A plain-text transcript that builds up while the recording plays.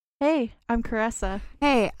Hey, I'm Caressa.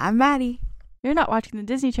 Hey, I'm Maddie. You're not watching the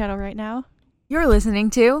Disney Channel right now. You're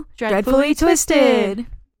listening to Dreadfully Twisted.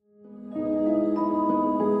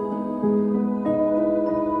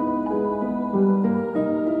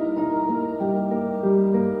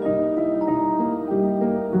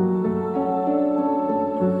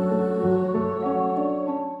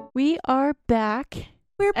 We are back.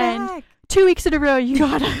 We're And back. 2 weeks in a row, you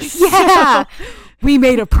got us. Yeah. We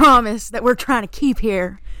made a promise that we're trying to keep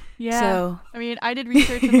here. Yeah. So. I mean, I did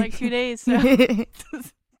research in like 2 days, so. Did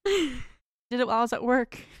it while I was at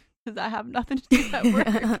work, because I have nothing to do at work.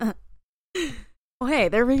 Well, hey,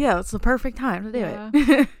 there we go. It's the perfect time to do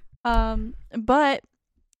it. But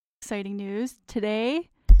exciting news today.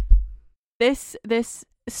 This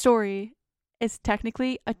story is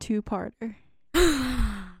technically a 2-parter.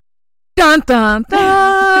 Dun dun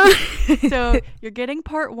dun. So you're getting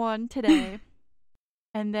part 1 today,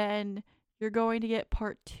 and then you're going to get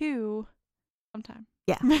part 2 sometime.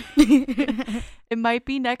 Yeah. It might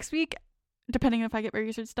be next week, depending on if I get my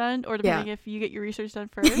research done, or depending if you get your research done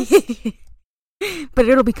first. But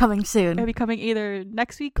it'll be coming soon. It'll be coming either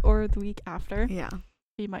next week or the week after. Yeah.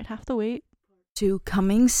 You might have to wait. To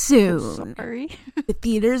coming soon. Sorry. The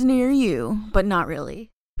theaters near you, but not really.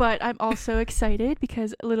 But I'm also excited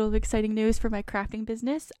because a little exciting news for my crafting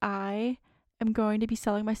business. I am going to be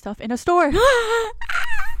selling my stuff in a store.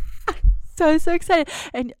 So excited.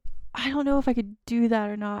 And I don't know if I could do that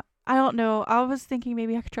or not. I don't know. I was thinking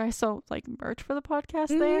maybe I could try some like merch for the podcast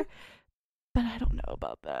there. But I don't know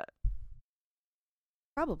about that.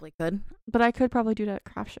 Probably could. But I could probably do that at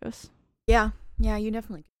craft shows. Yeah. Yeah, you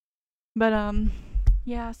definitely could. But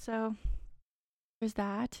yeah, so there's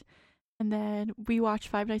that. And then we watched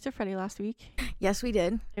Five Nights at Freddy last week. Yes, we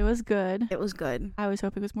did. It was good. It was good. I was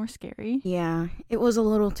hoping it was more scary. Yeah, it was a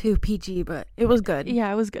little too PG, but it was good.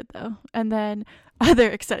 Yeah, it was good though. And then other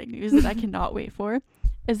exciting news that I cannot wait for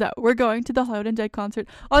is that we're going to the Hollywood and Dead concert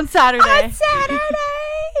on Saturday. On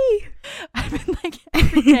Saturday! I've been like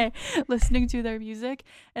every day listening to their music,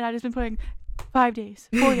 and I've just been putting 5 days,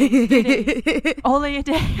 4 days, 3 days, only a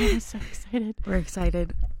day. I'm so excited. We're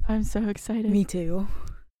excited. I'm so excited. Me too.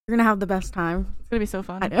 We're gonna have the best time. It's gonna be so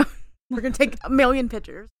fun. I know. We're gonna take a million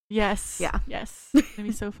pictures. Yes. Yeah. Yes. It's gonna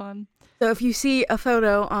be so fun. So if you see a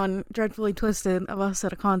photo on Dreadfully Twisted of us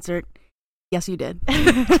at a concert, yes, you did.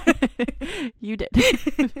 You did.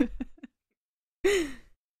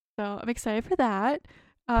 So I'm excited for that.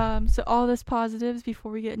 So all this positives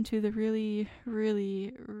before we get into the really,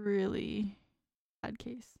 really, really sad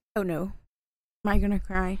case. Oh no. Am I gonna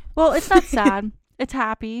cry? Well, it's not sad. It's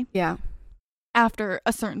happy. Yeah. After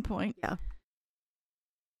a certain point. Yeah.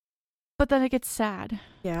 But then it gets sad.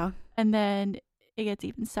 Yeah. And then it gets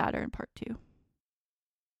even sadder in part 2.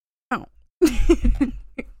 Oh.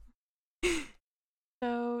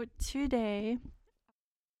 So today,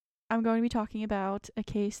 I'm going to be talking about a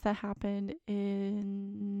case that happened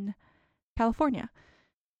in California.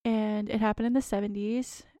 And it happened in the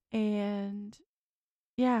 70s. And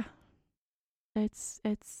yeah, it's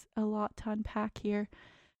a lot to unpack here.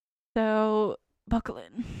 So buckle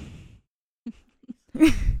in.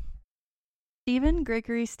 Stephen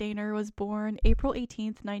Gregory Stayner was born April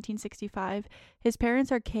 18th, 1965. His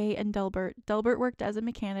parents are Kay and Delbert. Delbert worked as a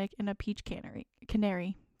mechanic in a peach cannery.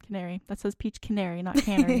 That says peach cannery, not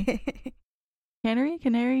cannery.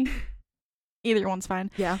 Cannery? Either one's fine.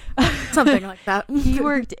 Yeah. Something like that. He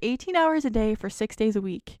worked 18 hours a day for 6 days a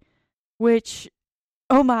week, which,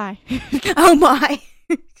 oh my. Oh my.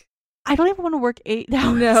 I don't even want to work 8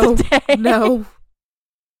 hours a day. No.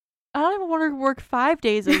 I don't even want to work 5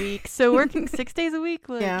 days a week. So working 6 days a week,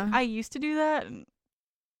 like, yeah. I used to do that. And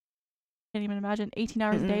can't even imagine 18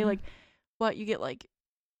 hours a day. Like, what, you get like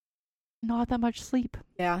not that much sleep.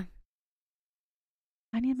 Yeah.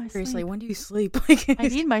 I need my Seriously, sleep. when do you sleep? I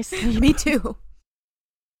need my sleep. Me too.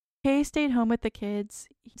 Kay stayed home with the kids.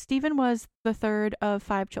 Stephen was the third of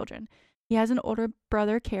 5 children. He has an older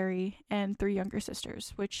brother, Carrie, and 3 younger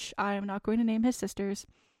sisters, which I am not going to name his sisters,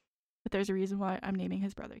 but there's a reason why I'm naming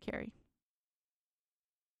his brother, Carrie.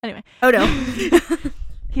 Anyway. Oh, no.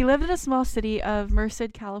 He lived in a small city of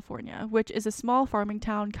Merced, California, which is a small farming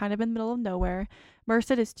town kind of in the middle of nowhere.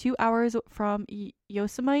 Merced is 2 hours from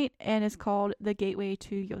Yosemite and is called the Gateway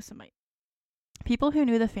to Yosemite. People who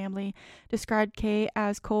knew the family described Kay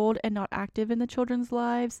as cold and not active in the children's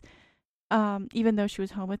lives, even though she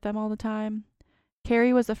was home with them all the time.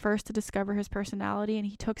 Carrie was the first to discover his personality, and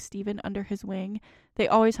he took Stephen under his wing. They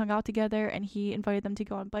always hung out together, and he invited them to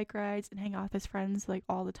go on bike rides and hang out with his friends like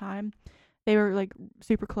all the time. They were like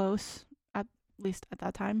super close, at least at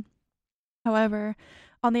that time. However,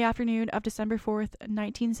 on the afternoon of December 4th,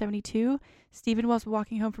 1972, Stephen was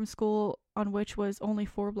walking home from school on which was only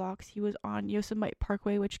 4 blocks. He was on Yosemite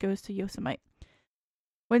Parkway, which goes to Yosemite.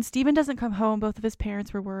 When Stephen doesn't come home, both of his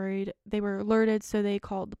parents were worried. They were alerted, so they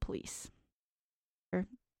called the police. Oh,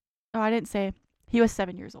 I didn't say. He was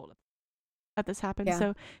 7 years old at this happened. Yeah.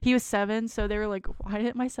 So he was 7, so they were like, why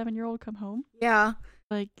didn't my 7-year-old come home? Yeah.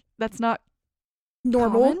 Like, that's not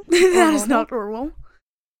Normal. common. That is not normal.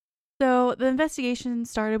 So the investigation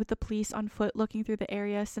started with the police on foot looking through the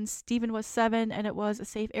area. Since Stephen was 7 and it was a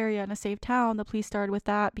safe area and a safe town, the police started with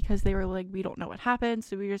that because they were like, we don't know what happened,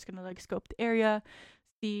 so we're just gonna like scope the area,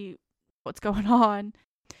 see what's going on.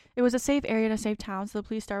 It was a safe area and a safe town, so the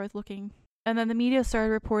police started with looking. And then the media started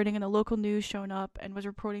reporting, and the local news showed up and was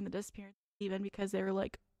reporting the disappearance of Stephen because they were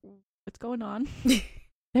like, what's going on?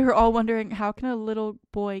 They were all wondering, how can a little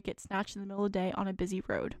boy get snatched in the middle of the day on a busy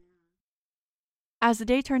road? As the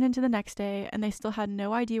day turned into the next day, and they still had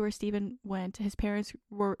no idea where Stephen went, his parents'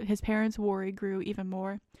 worry grew even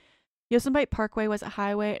more. Yosemite Parkway was a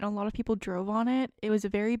highway, and a lot of people drove on it. It was a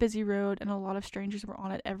very busy road, and a lot of strangers were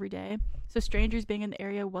on it every day. So strangers being in the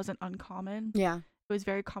area wasn't uncommon. Yeah. It was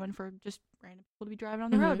very common for just random people to be driving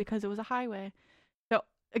on the road because it was a highway. So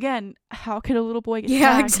again, how could a little boy get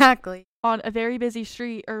snatched exactly. on a very busy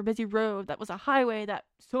street or busy road that was a highway that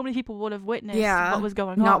so many people would have witnessed what was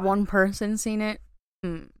going on? Not one person seen it.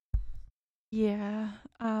 Yeah.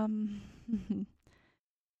 An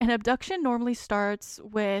abduction normally starts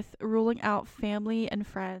with ruling out family and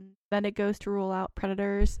friends. Then it goes to rule out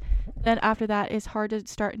predators. Then after that, it's hard to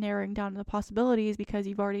start narrowing down the possibilities because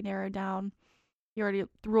you've already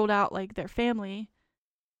ruled out like their family.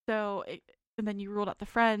 So, and then you ruled out the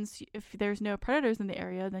friends. If there's no predators in the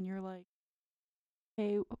area, then you're like,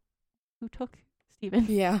 hey, who took Stephen?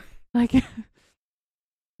 Yeah. Like,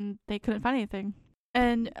 they couldn't find anything.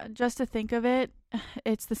 And just to think of it,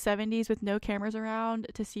 it's the 70s with no cameras around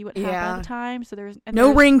to see what happened at the time. So there was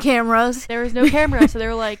no ring cameras. There was no camera, so they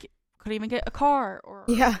were like, couldn't even get a car or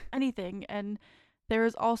anything. And there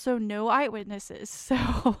was also no eyewitnesses,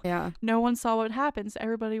 so no one saw what happened. So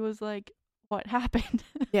everybody was like, what happened?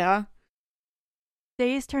 Yeah.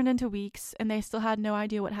 Days turned into weeks, and they still had no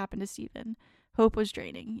idea what happened to Stephen. Hope was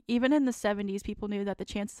draining. Even in the 70s, people knew that the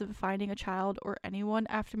chances of finding a child or anyone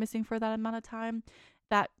after missing for that amount of time,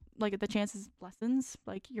 that like the chances lessens.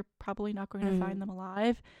 Like, you're probably not going to find them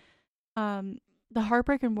alive. The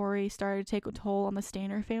heartbreak and worry started to take a toll on the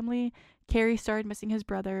Stayner family. Carrie started missing his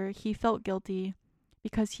brother. He felt guilty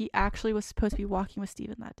because he actually was supposed to be walking with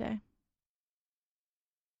Stephen that day.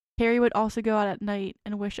 Carrie would also go out at night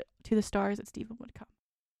and wish to the stars that Stephen would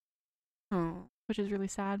come. Which is really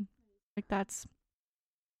sad. Like, that's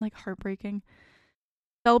like heartbreaking.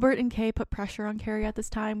 Delbert and Kay put pressure on Carrie at this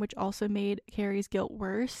time, which also made Carrie's guilt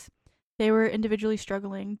worse. They were individually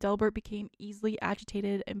struggling. Delbert became easily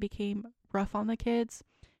agitated and became rough on the kids.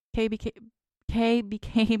 Kay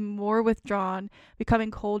became more withdrawn,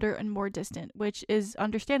 becoming colder and more distant, which is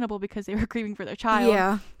understandable because they were grieving for their child.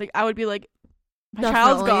 Yeah. Like, I would be like, my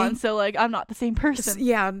child's gone, so like, I'm not the same person.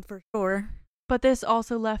 Yeah, for sure. But this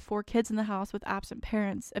also left 4 kids in the house with absent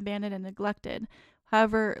parents, abandoned and neglected.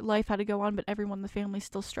 However, life had to go on, but everyone in the family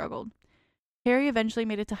still struggled. Harry eventually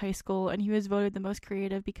made it to high school, and he was voted the most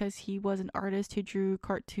creative because he was an artist who drew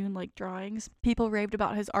cartoon-like drawings. People raved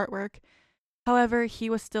about his artwork. However, he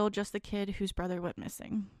was still just the kid whose brother went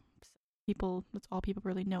missing. That's all people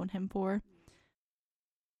really known him for.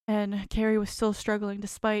 And Carrie was still struggling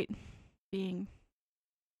despite being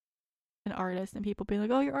an artist and people being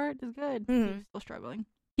like, oh, your art is good. He was still struggling.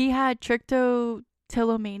 He had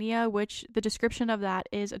trichotillomania, which the description of that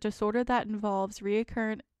is a disorder that involves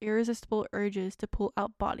recurrent irresistible urges to pull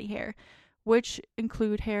out body hair, which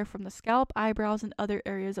include hair from the scalp, eyebrows, and other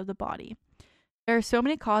areas of the body. There are so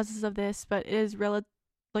many causes of this, but it is related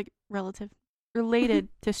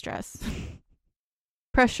to stress,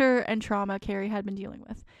 pressure, and trauma Carrie had been dealing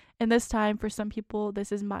with. And this time, for some people,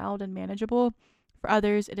 this is mild and manageable. For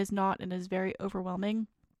others, it is not and is very overwhelming.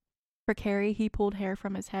 For Carrie, he pulled hair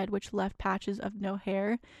from his head, which left patches of no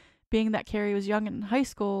hair. Being that Carrie was young and in high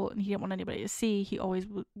school and he didn't want anybody to see, he always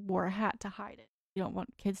wore a hat to hide it. You don't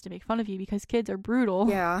want kids to make fun of you because kids are brutal.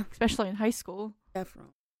 Yeah. Especially in high school.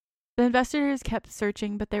 Definitely. The investigators kept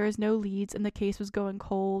searching, but there was no leads and the case was going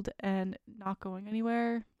cold and not going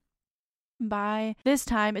anywhere. By this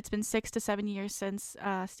time, it's been 6 to 7 years since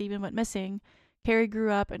Stephen went missing. Carrie grew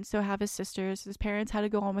up, and so have his sisters. His parents had to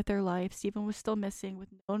go on with their life. Stephen was still missing with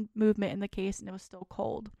no movement in the case, and it was still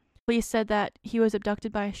cold. Police said that he was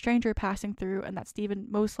abducted by a stranger passing through, and that Stephen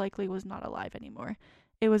most likely was not alive anymore.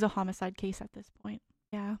 It was a homicide case at this point.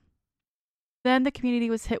 Yeah. Then the community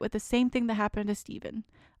was hit with the same thing that happened to Stephen.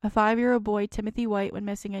 A 5-year-old boy, Timothy White, went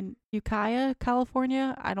missing in Ukiah,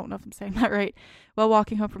 California. I don't know if I'm saying that right. While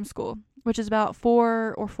walking home from school, which is about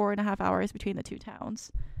 4.5 hours between the two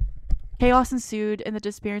towns. Chaos ensued in the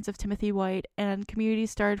disappearance of Timothy White, and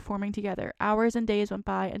communities started forming together. Hours and days went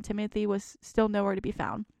by, and Timothy was still nowhere to be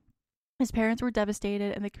found. His parents were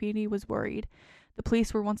devastated, and the community was worried. The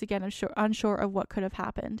police were once again unsure of what could have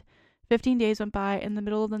happened. 15 days went by. In the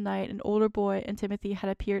middle of the night, an older boy and Timothy had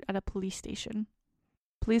appeared at a police station.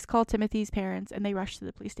 Police called Timothy's parents, and they rushed to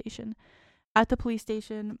the police station. At the police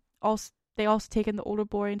station, they also taken the older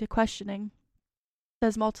boy into questioning.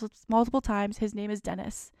 Says multiple times his name is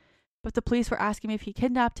Dennis. But the police were asking him if he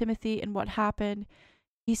kidnapped Timothy and what happened.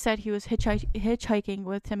 He said he was hitchhiking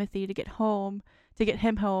with Timothy to get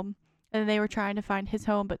him home, and they were trying to find his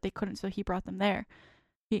home, but they couldn't, so he brought them there.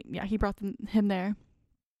 He brought him there.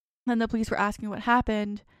 Then the police were asking what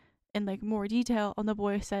happened in like more detail, and the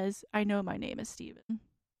boy says, "I know my name is Stephen."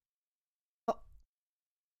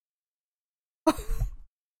 Oh.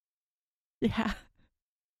 Yeah.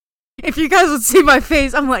 If you guys would see my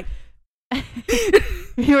face, I'm like,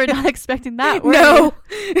 you were not expecting that, were no.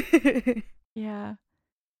 you? Yeah.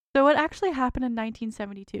 So what actually happened in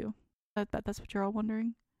 1972? That's what you're all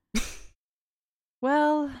wondering.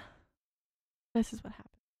 Well, this is what happened.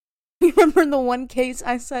 You remember the one case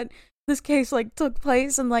I said this case like took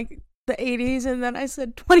place in like the 80s, and then I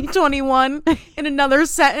said 2021 in another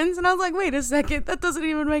sentence, and I was like, wait a second, that doesn't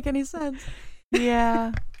even make any sense.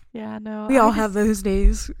 Yeah. Yeah, no. We all have those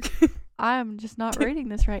days. I'm just not reading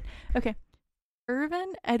this right. Okay.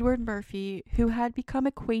 Irvin Edward Murphy, who had become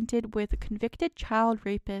acquainted with convicted child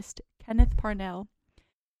rapist Kenneth Parnell.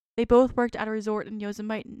 They both worked at a resort in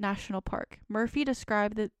Yosemite National Park. Murphy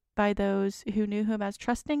described it by those who knew him as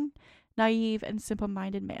trusting, naive, and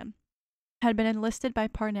simple-minded man. Had been enlisted by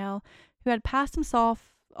Parnell, who had passed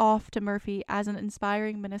himself off to Murphy as an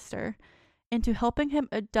inspiring minister, into helping him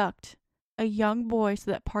abduct a young boy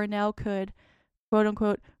so that Parnell could,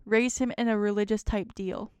 quote-unquote, raise him in a religious-type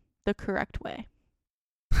deal, the correct way.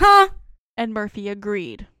 Huh? And Murphy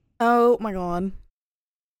agreed. Oh my god.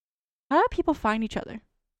 How do people find each other?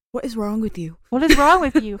 What is wrong with you? What is wrong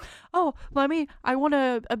with you? Oh, I want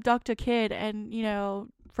to abduct a kid and,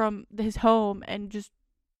 from his home and just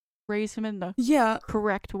raise him in the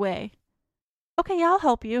correct way. Okay, yeah, I'll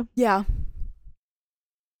help you. Yeah.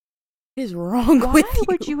 What is wrong with you? Why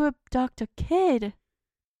would you abduct a kid?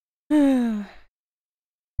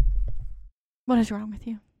 What is wrong with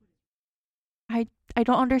you? I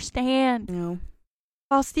don't understand. No.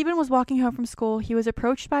 While Stephen was walking home from school, he was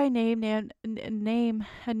approached by a name.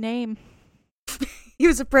 He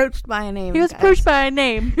was approached by a name. He was approached by a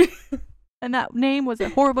name. And that name was a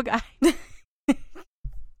horrible guy.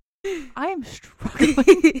 I am struggling.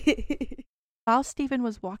 While Stephen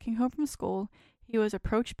was walking home from school, he was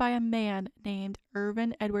approached by a man named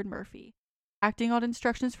Irvin Edward Murphy. Acting on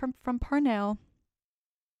instructions from Parnell.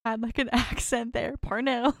 Had like an accent there.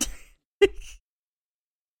 Parnell.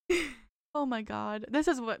 Oh my god. This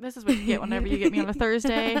is what you get whenever you get me on a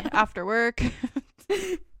Thursday after work.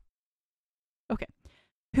 Okay.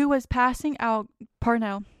 Who was passing out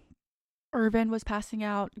Parnell? Irvin was passing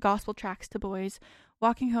out gospel tracts to boys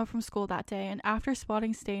walking home from school that day, and after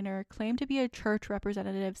spotting Stayner, claimed to be a church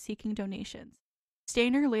representative seeking donations.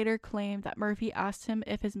 Stayner later claimed that Murphy asked him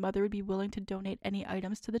if his mother would be willing to donate any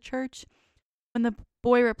items to the church. When the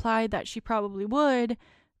boy replied that she probably would,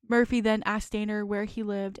 Murphy then asked Stayner where he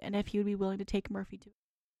lived and if he would be willing to take Murphy to.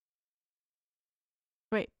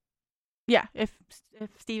 Wait. Yeah, if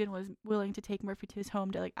Stephen was willing to take Murphy to his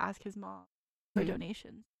home to like ask his mom for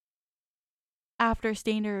donations. After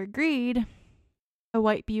Stayner agreed, a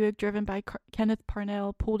white Buick driven by Kenneth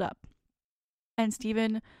Parnell pulled up, and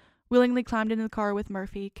Stephen willingly climbed into the car with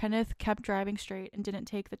Murphy. Kenneth kept driving straight and didn't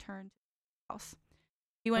take the turn to the house.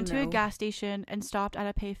 He went to a gas station and stopped at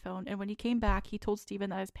a payphone, and when he came back, he told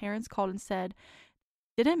Stephen that his parents called and said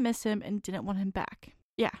didn't miss him and didn't want him back.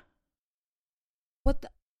 Yeah. What the?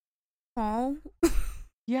 Oh.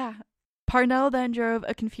 Yeah. Parnell then drove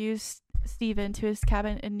a confused Stephen to his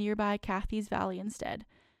cabin in nearby Cathy's Valley instead.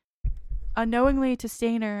 Unknowingly to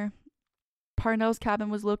Stayner, Parnell's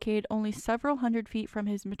cabin was located only several hundred feet from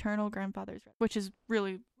his maternal grandfather's, which is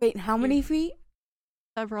really... Wait, how many feet?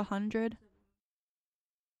 Several hundred.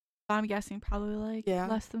 I'm guessing probably like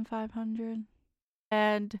less than 500.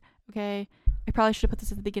 And, okay, I probably should have put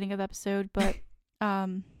this at the beginning of the episode, but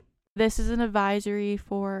this is an advisory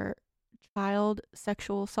for child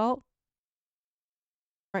sexual assault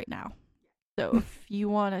right now. So if you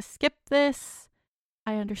want to skip this,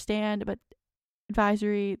 I understand, but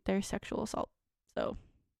advisory, there's sexual assault. So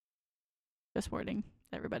Just warning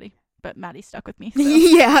everybody. But Maddie's stuck with me. So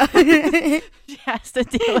Yeah. she has to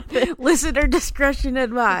deal with it. Listener discretion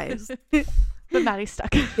advised. But Maddie's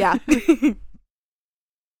stuck. Yeah.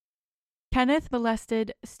 Kenneth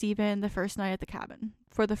molested Stephen the first night at the cabin.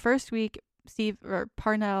 For the first week,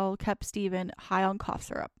 Parnell kept Stephen high on cough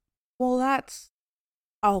syrup. Well, that's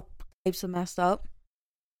all types of messed up.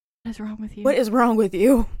 What is wrong with you? What is wrong with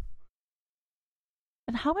you?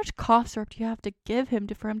 And how much cough syrup do you have to give him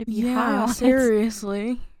for him to be high on it?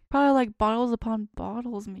 Seriously. Probably like bottles upon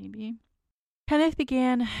bottles, maybe. Kenneth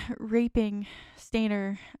began raping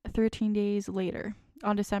Stayner 13 days later,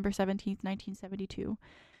 on December 17th, 1972.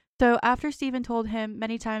 So after Stephen told him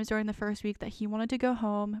many times during the first week that he wanted to go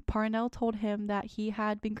home, Parnell told him that he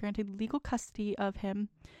had been granted legal custody of him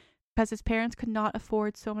because his parents could not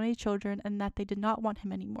afford so many children and that they did not want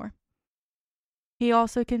him anymore. He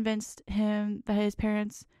also convinced him that his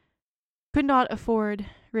parents could not afford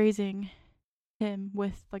raising him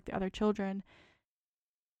with like the other children,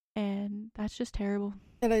 and that's just terrible.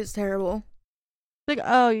 That is terrible. Like,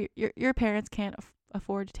 oh, your parents can't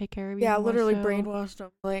afford to take care of you. Yeah, anymore, literally so... brainwashed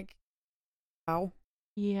them. Like, wow.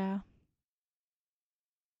 Yeah.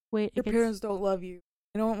 Wait, your parents don't love you.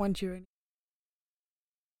 They don't want you anymore.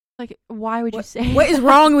 Like, why would you say what is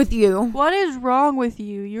wrong with you? What is wrong with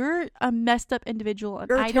you? You're a messed up individual, and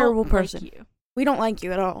You're a I terrible don't person. like you. We don't like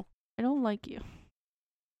you at all. I don't like you.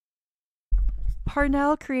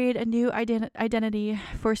 Parnell created a new identity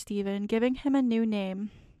for Stephen, giving him a new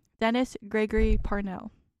name, Dennis Gregory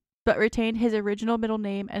Parnell, but retained his original middle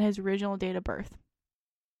name and his original date of birth.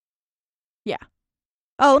 Yeah.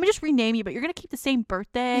 Oh, let me just rename you, but you're going to keep the same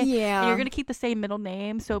birthday. Yeah. And you're going to keep the same middle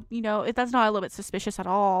name. So, if that's not a little bit suspicious at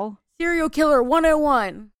all. Serial killer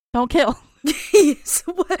 101. Don't kill.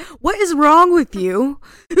 What is wrong with you?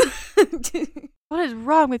 What is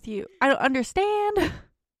wrong with you? I don't understand.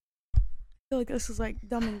 I feel like this is like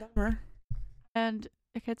Dumb and Dumber. And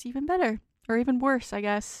it gets even better. Or even worse, I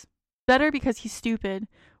guess. Better because he's stupid.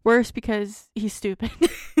 Worse because he's stupid.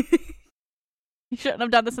 He shouldn't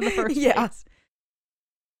have done this in the first place.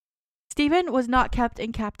 Stephen was not kept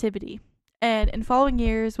in captivity, and in following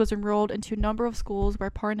years was enrolled into a number of schools where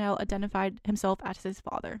Parnell identified himself as his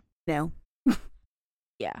father. No.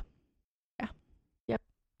 Yeah. Yep.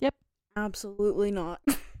 Absolutely not.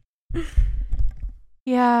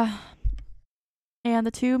 Yeah. And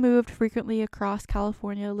the two moved frequently across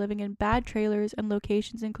California, living in bad trailers and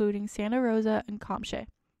locations including Santa Rosa and Comanche.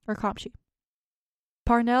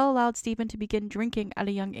 Parnell allowed Stephen to begin drinking at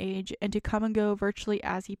a young age and to come and go virtually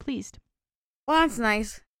as he pleased. Well, that's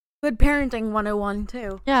nice. Good parenting 101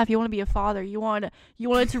 too. Yeah, if you want to be a father, you wanted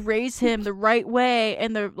to raise him the right way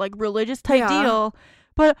and the like religious type deal.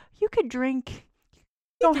 But you could drink.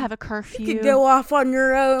 You don't have a curfew. You could go off on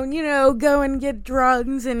your own, go and get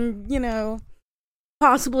drugs and,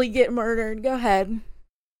 possibly get murdered. Go ahead.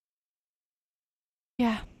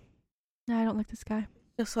 Yeah. No, I don't like this guy.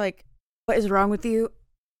 Just like, what is wrong with you?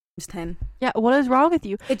 Times 10. Yeah, what is wrong with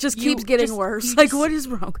you? It just keeps getting worse. Like, what is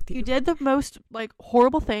wrong with you? You did the most, like,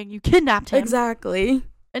 horrible thing. You kidnapped him. Exactly.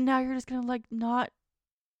 And now you're just gonna, like, not,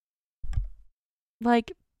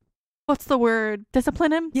 like, what's the word?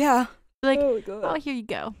 Discipline him? Yeah. Like, oh, here you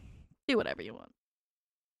go. Do whatever you want.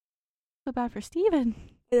 So bad for Stephen.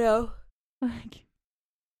 Like.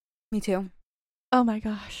 Me too. Oh my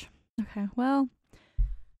gosh. Okay, well.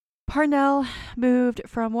 Parnell moved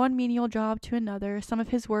from one menial job to another. Some of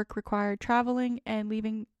his work required traveling and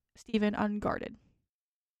leaving Stephen unguarded,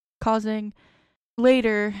 causing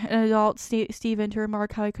later an adult Stephen to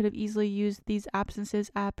remark how he could have easily used these absences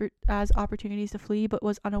as opportunities to flee, but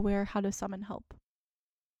was unaware how to summon help,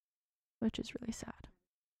 which is really sad.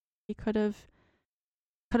 He could have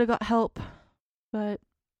got help, but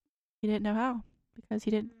he didn't know how because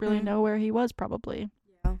he didn't really know where he was probably.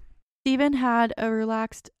 Stephen had a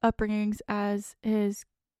relaxed upbringing as his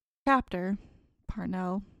captor,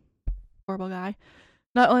 Parnell, horrible guy,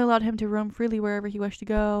 not only allowed him to roam freely wherever he wished to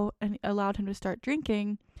go and allowed him to start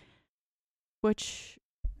drinking, which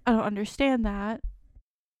I don't understand that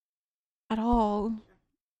at all.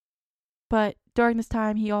 But during this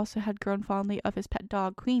time, he also had grown fondly of his pet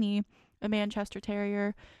dog, Queenie, a Manchester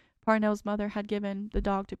Terrier. Parnell's mother had given the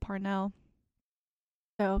dog to Parnell.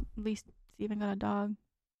 So at least Stephen got a dog.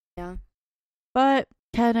 Yeah. But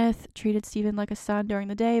Kenneth treated Stephen like a son during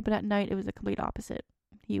the day, but at night it was the complete opposite.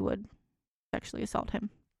 He would sexually assault him.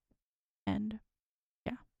 And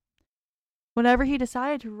yeah. Whenever he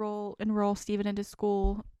decided to enroll Stephen into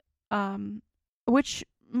school, which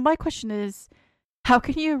my question is, how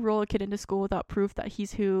can you enroll a kid into school without proof that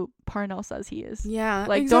he's who Parnell says he is? Yeah,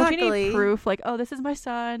 like, exactly. Don't you need proof? Like, oh, this is my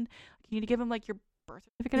son. You need to give him like your birth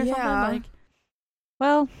certificate or something. Like,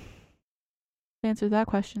 Well, the answer to that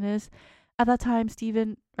question is, at that time,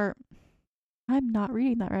 Stephen, or I'm not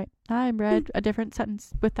reading that right. I read a different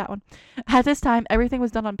sentence with that one. At this time, everything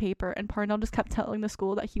was done on paper, and Parnell just kept telling the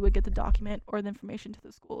school that he would get the document or the information to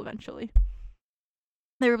the school eventually.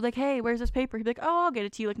 They were like, hey, where's this paper? He'd be like, oh, I'll get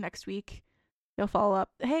it to you like next week. He'll follow up.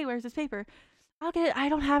 Hey, where's this paper? I'll get it. I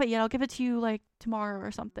don't have it yet. I'll give it to you like tomorrow or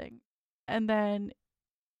something. And then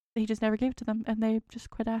he just never gave it to them, and they just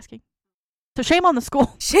quit asking. So shame on the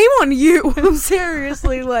school. Shame on you.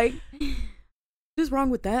 Seriously, like, what's wrong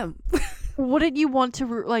with them? Wouldn't you want to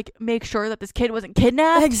like make sure that this kid wasn't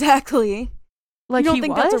kidnapped? Exactly. Like, you don't he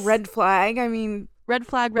think was? that's a red flag? I mean, Red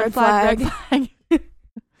flag. Red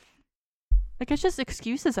Like, it's just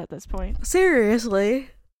excuses at this point. seriously.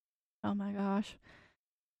 Oh my gosh.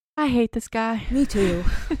 I hate this guy. Me too.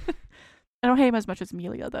 I don't hate him as much as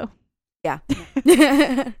Amelia, though. Yeah.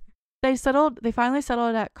 They finally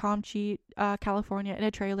settled at Comchi, California, in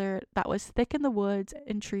a trailer that was thick in the woods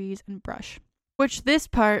and trees and brush. Which this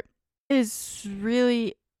part is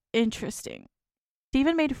really interesting.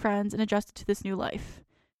 Stephen made friends and adjusted to this new life.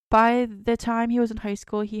 By the time he was in high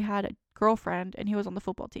school, he had a girlfriend and he was on the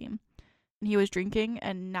football team. And he was drinking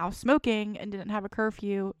and now smoking and didn't have a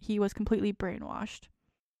curfew. He was completely brainwashed,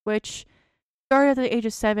 which started at the age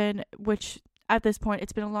of 7, which at this point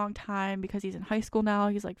it's been a long time because he's in high school now.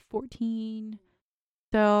 He's like 14.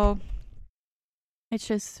 So it's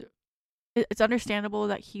just, it's understandable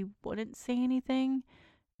that he wouldn't say anything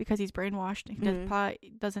because he's brainwashed and he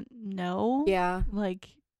probably doesn't know. Yeah. Like,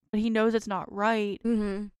 but he knows it's not right.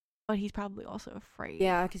 Mm-hmm. But he's probably also afraid.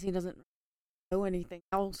 Yeah, because he doesn't know anything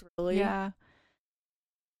else, really. Yeah.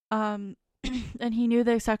 And he knew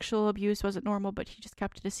the sexual abuse wasn't normal, but he just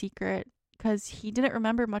kept it a secret because he didn't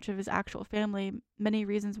remember much of his actual family. Many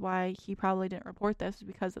reasons why he probably didn't report this was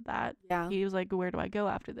because of that. Yeah. He was like, where do I go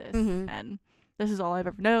after this? Mm-hmm. And this is all I've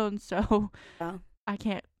ever known, so yeah. I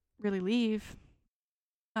can't really leave.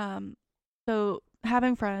 So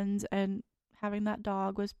having friends and having that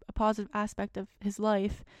dog was a positive aspect of his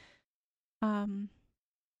life.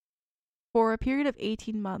 For a period of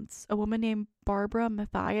 18 months, a woman named Barbara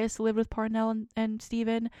Matthias lived with Parnell and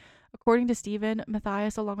Stephen. According to Stephen,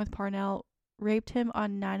 Matthias, along with Parnell, raped him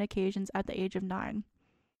on 9 occasions at the age of 9.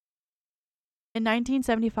 In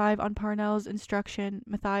 1975, on Parnell's instruction,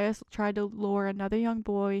 Matthias tried to lure another young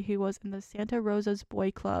boy who was in the Santa Rosa's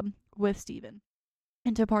Boy Club with Stephen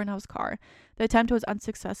into Parnell's car. The attempt was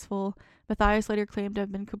unsuccessful. Matthias later claimed to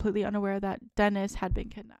have been completely unaware that Dennis had been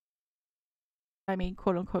kidnapped. I mean,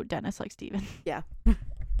 quote unquote, Dennis, like Stephen. Yeah.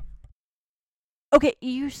 Okay,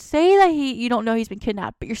 you say that you don't know he's been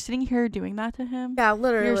kidnapped, but you're sitting here doing that to him. Yeah,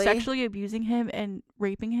 literally. You're sexually abusing him and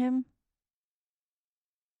raping him.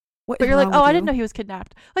 What But you're like, oh, I didn't know he was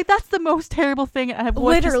kidnapped. Like, that's the most terrible thing I've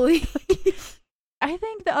watched. Literally. I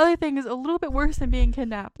think the other thing is a little bit worse than being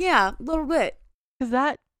kidnapped. Yeah, a little bit. Because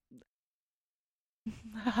that...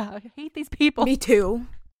 I hate these people. Me too.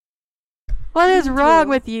 What is wrong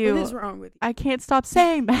with you? What is wrong with you? I can't stop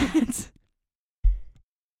saying that.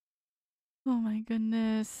 Oh my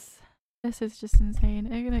goodness. This is just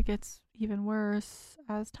insane. It gets even worse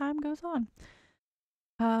as time goes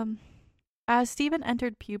on. As Stephen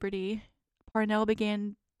entered puberty, Parnell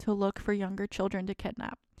began to look for younger children to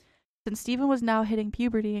kidnap. Since Stephen was now hitting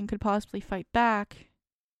puberty and could possibly fight back,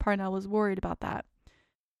 Parnell was worried about that.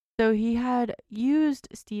 So he had used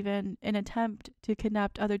Stephen in an attempt to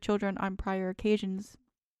kidnap other children on prior occasions.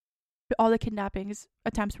 But all the kidnappings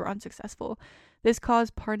attempts were unsuccessful. This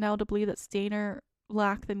caused Parnell to believe that Stayner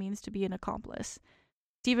lacked the means to be an accomplice.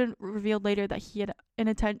 Stephen revealed later that he had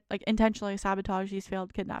intentionally sabotaged these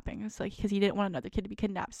failed kidnappings, like because he didn't want another kid to be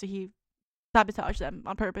kidnapped, so he sabotaged them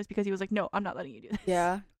on purpose because he was like, "No, I'm not letting you do this."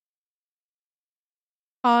 Yeah.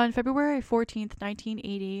 On February 14th,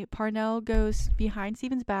 1980, Parnell goes behind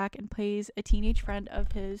Stephen's back and plays a teenage friend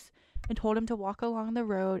of his and told him to walk along the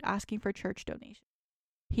road asking for church donations.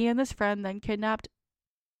 He and this friend then kidnapped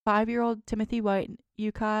 5-year-old Timothy White in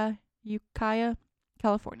Ukiah,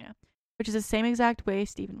 California, which is the same exact way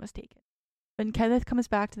Stephen was taken. When Kenneth comes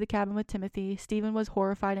back to the cabin with Timothy, Stephen was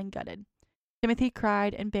horrified and gutted. Timothy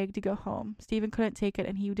cried and begged to go home. Stephen couldn't take it,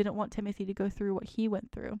 and he didn't want Timothy to go through what he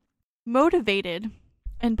went through. Motivated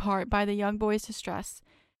in part by the young boy's distress,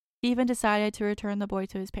 Stephen decided to return the boy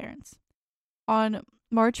to his parents. On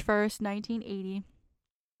March 1st, 1980,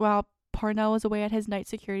 while Parnell was away at his night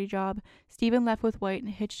security job, Stephen left with White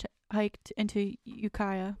and hitchhiked into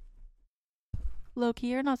Ukiah. Loki,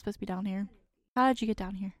 you're not supposed to be down here. How did you get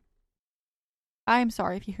down here? I am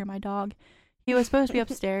sorry if you hear my dog. He was supposed to be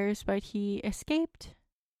upstairs, but he escaped,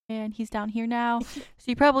 and he's down here now, so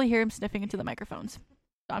you probably hear him sniffing into the microphones.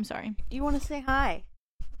 So I'm sorry. You want to say hi?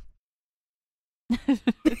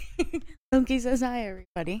 Loki says hi,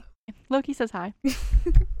 everybody. Loki says hi.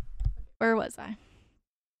 Where was I?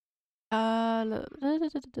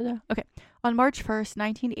 Okay. On March 1st,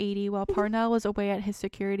 1980, while Parnell was away at his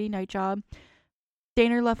security night job,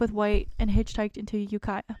 Stayner left with White and hitchhiked into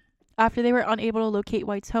Ukiah. After they were unable to locate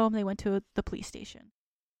White's home, they went to the police station.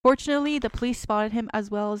 Fortunately, the police spotted him as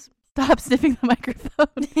well as... Stop sniffing the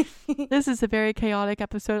microphone. This is a very chaotic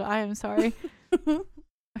episode. I am sorry.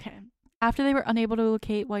 Okay. After they were unable to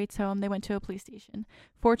locate White's home, they went to a police station.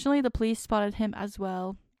 Fortunately, the police spotted him as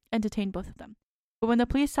well and detained both of them. But when the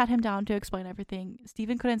police sat him down to explain everything,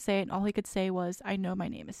 Stephen couldn't say it, and all he could say was, "I know my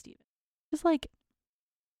name is Stephen." Just like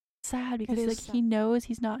sad because like sad. he knows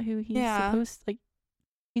he's not who he's supposed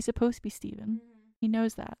he's supposed to be Stephen. He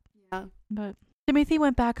knows that. Yeah. But Timothy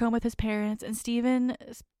went back home with his parents, and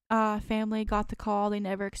Stephen's family got the call they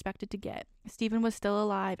never expected to get. Stephen was still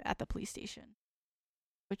alive at the police station,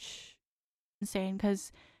 which is insane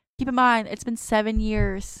because keep in mind it's been 7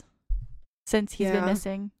 years since he's been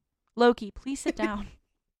missing. Loki, please sit down.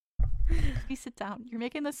 Please sit down. You're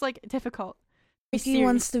making this like difficult. He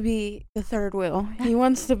wants to be the third wheel. He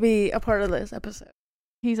wants to be a part of this episode.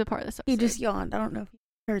 He's a part of this episode. He just yawned. I don't know if you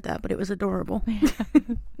heard that, but it was adorable.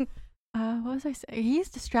 What was I saying? He's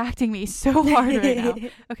distracting me so hard right now.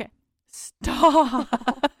 Okay. Stop.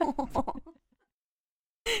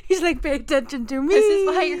 He's like, pay attention to me. This is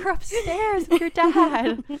why you're upstairs with your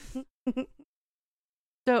dad.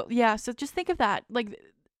 So just think of that. Like,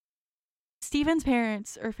 Stephen's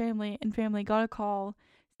parents or family got a call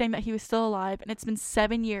saying that he was still alive, and it's been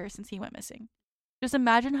 7 years since he went missing. Just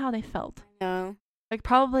imagine how they felt. No. Like,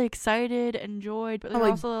 probably excited, enjoyed, but they're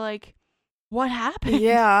also like, what happened?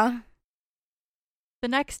 Yeah. The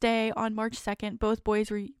next day, on March 2nd, both boys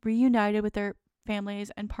were reunited with their families,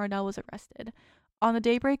 and Parnell was arrested. On the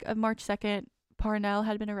daybreak of March 2nd, Parnell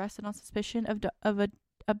had been arrested on suspicion of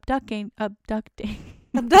abducting.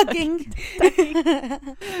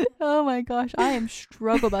 Oh my gosh, I am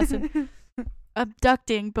struggle busting.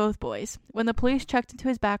 Abducting both boys. When the police checked into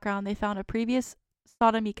his background, they found a previous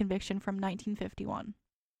sodomy conviction from 1951.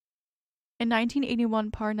 In 1981,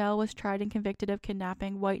 Parnell was tried and convicted of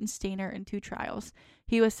kidnapping White and Stayner in 2 trials.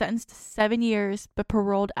 He was sentenced to 7 years, but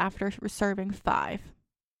paroled after serving 5.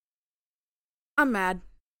 I'm mad.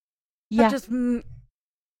 Yeah. That just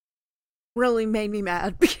really made me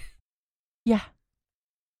mad. Yeah.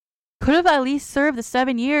 Could have at least served the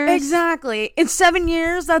 7 years. Exactly. In 7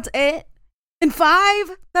 years, that's it. In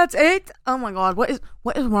 5, that's it. Oh my god, what is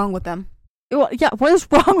wrong with them? Well, yeah, what is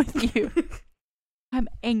wrong with you? I'm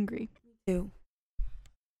angry. Too.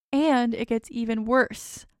 And it gets even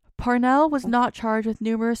worse. Parnell was not charged with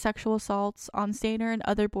numerous sexual assaults on Stayner and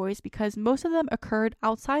other boys because most of them occurred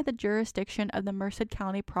outside the jurisdiction of the Merced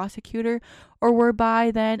County prosecutor or were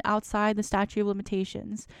by then outside the statute of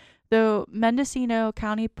limitations. Though Mendocino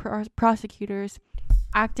County prosecutors,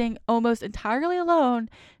 acting almost entirely alone,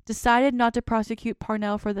 decided not to prosecute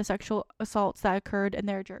Parnell for the sexual assaults that occurred in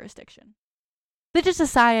their jurisdiction. They just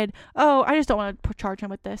decided, oh, I just don't want to charge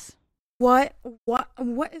him with this. What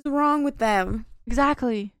is wrong with them?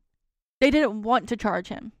 Exactly. They didn't want to charge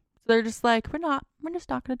him. So they're just like, we're just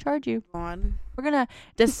not going to charge you. On. We're going to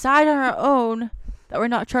decide on our own that we're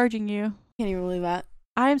not charging you. Can't even believe that.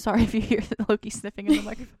 I'm sorry if you hear Loki sniffing in the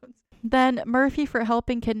microphones. Then Murphy for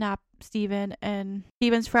helping kidnap Stephen and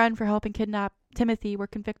Stephen's friend for helping kidnap Timothy were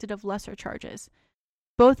convicted of lesser charges.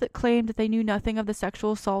 Both claimed that they knew nothing of the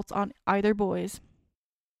sexual assaults on either boys.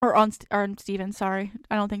 Or on Stephen, sorry.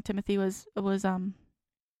 I don't think Timothy was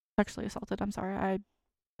sexually assaulted. I'm sorry. I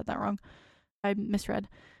said that wrong. I misread.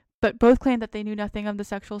 But both claimed that they knew nothing of the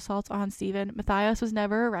sexual assaults on Stephen. Matthias was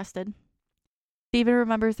never arrested. Stephen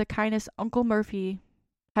remembers the kindness Uncle Murphy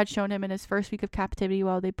had shown him in his first week of captivity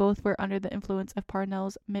while they both were under the influence of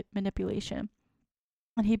Parnell's manipulation.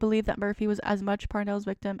 And he believed that Murphy was as much Parnell's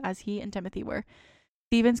victim as he and Timothy were.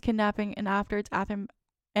 Stephen's kidnapping and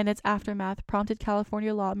its aftermath prompted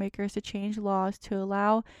California lawmakers to change laws to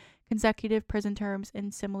allow consecutive prison terms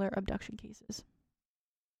in similar abduction cases.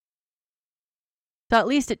 So at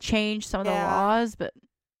least it changed some of the laws, but...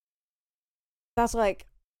 That's like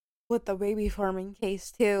with the baby farming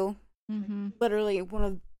case, too. Mm-hmm. Literally one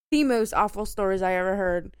of the most awful stories I ever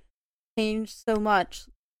heard. Changed so much.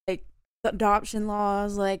 Like, the adoption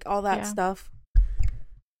laws, like, all that stuff.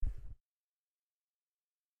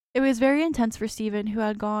 It was very intense for Stephen, who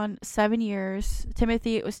had gone 7 years.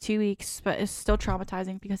 Timothy, it was 2 weeks, but it's still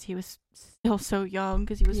traumatizing because he was still so young,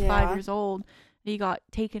 because he was 5 years old. And he got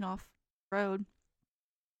taken off the road.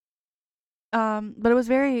 But it was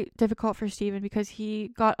very difficult for Stephen because he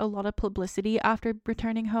got a lot of publicity after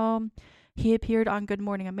returning home. He appeared on Good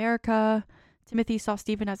Morning America. Timothy saw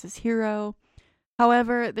Stephen as his hero.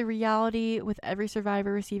 However, the reality with every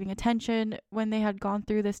survivor receiving attention when they had gone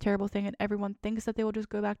through this terrible thing and everyone thinks that they will just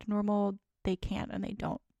go back to normal, they can't and they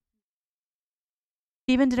don't.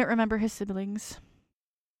 Stephen didn't remember his siblings.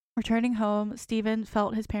 Returning home, Stephen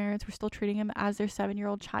felt his parents were still treating him as their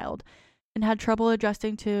 7-year-old child and had trouble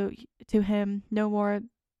adjusting to him no more,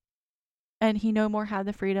 and he no more had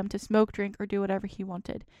the freedom to smoke, drink, or do whatever he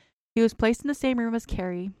wanted. He was placed in the same room as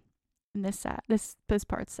Carrie, and this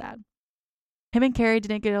part's sad. Him and Carrie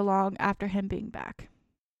didn't get along after him being back.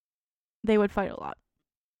 They would fight a lot.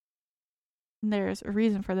 And there's a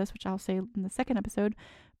reason for this, which I'll say in the second episode,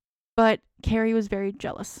 but Carrie was very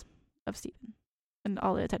jealous of Stephen and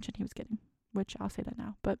all the attention he was getting, which I'll say that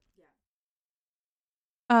now. But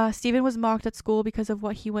Stephen was mocked at school because of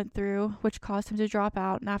what he went through, which caused him to drop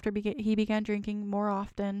out, and after he began drinking more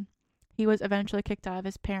often, he was eventually kicked out of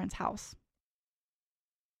his parents' house.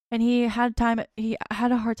 And he had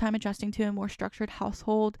a hard time adjusting to a more structured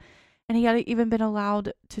household, and he had even been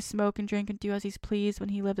allowed to smoke and drink and do as he's pleased when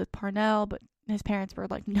he lived with Parnell, but his parents were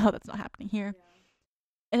like, no, that's not happening here. Yeah.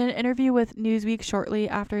 In an interview with Newsweek shortly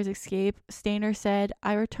after his escape, Stayner said,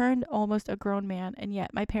 "I returned almost a grown man, and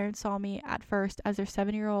yet my parents saw me at first as their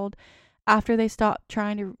 7-year-old. After they stopped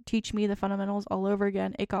trying to teach me the fundamentals all over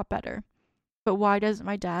again, it got better. But why doesn't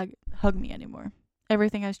my dad hug me anymore?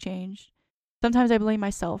 Everything has changed. Sometimes I blame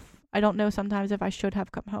myself. I don't know sometimes if I should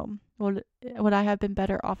have come home. Would I have been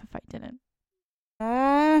better off if I didn't?"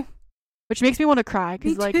 Which makes me want to cry,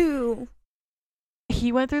 because like, too.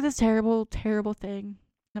 He went through this terrible, terrible thing.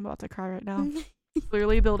 I'm about to cry right now.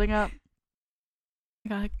 Clearly building up. I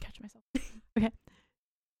gotta catch myself. Okay.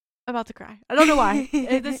 I'm about to cry. I don't know why.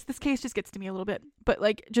 This case just gets to me a little bit. But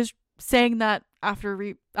like, just saying that after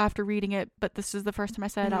reading it, but this is the first time I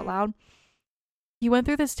said it out loud. He went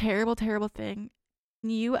through this terrible, terrible thing.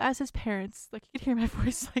 You as his parents, like, you can hear my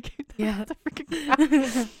voice, like, yeah. to freaking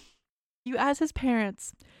cry. You as his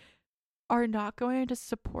parents are not going to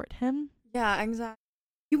support him. Yeah, exactly.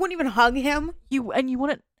 You wouldn't even hug him. You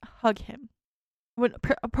wouldn't hug him. When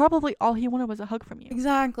probably all he wanted was a hug from you.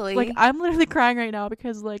 Exactly. Like, I'm literally crying right now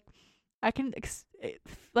because like I can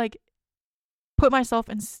like put myself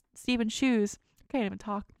in Stephen's shoes. I can't even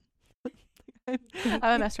talk. I'm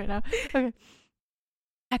a mess right now. Okay.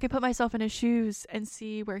 I can put myself in his shoes and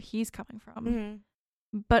see where he's coming from.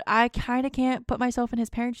 Mm-hmm. But I kind of can't put myself in his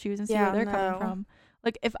parents' shoes and see where they're coming from.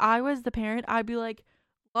 Like, if I was the parent, I'd be like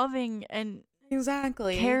loving and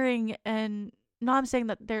exactly caring, and no, I'm saying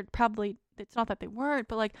that they're probably, it's not that they weren't,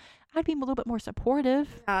 but like, I'd be a little bit more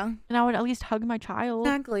supportive. Yeah. And I would at least hug my child.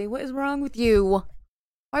 Exactly. What is wrong with you?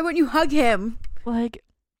 Why wouldn't you hug him? Like,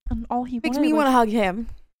 and all he makes me want to hug him.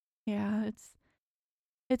 Yeah,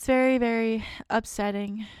 it's very, very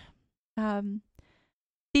upsetting.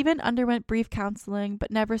 Stephen underwent brief counseling but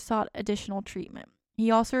never sought additional treatment. He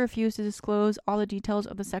also refused to disclose all the details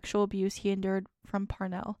of the sexual abuse he endured from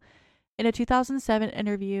Parnell. In a 2007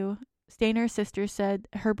 interview, Stayner's sister said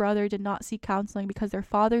her brother did not seek counseling because their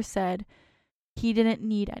father said he didn't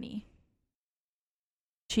need any.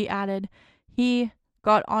 She added, he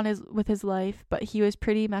got on with his life, but he was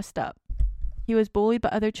pretty messed up. He was bullied by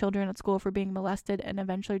other children at school for being molested and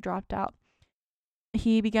eventually dropped out.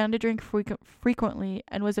 He began to drink frequently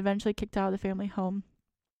and was eventually kicked out of the family home.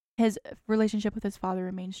 His relationship with his father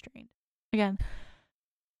remained strained. Again.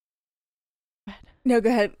 No, go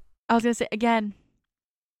ahead. I was going to say, again,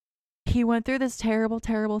 he went through this terrible,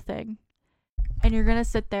 terrible thing. And you're going to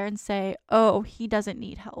sit there and say, oh, he doesn't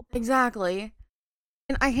need help. Exactly.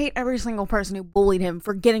 And I hate every single person who bullied him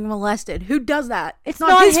for getting molested. Who does that? It's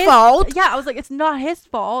not his fault. Yeah, I was like, it's not his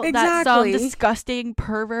fault. Exactly. That some disgusting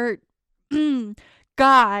pervert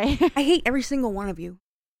guy. I hate every single one of you.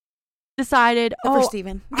 Decided, for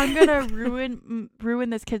Stephen. I'm going to ruin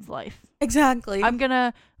this kid's life. Exactly. I'm going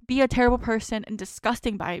to be a terrible person and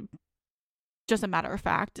disgusting by just a matter of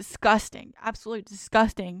fact. Disgusting. Absolutely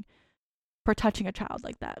disgusting for touching a child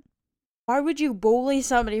like that. Why would you bully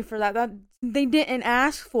somebody for that? They didn't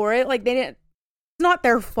ask for it. Like, they didn't. It's not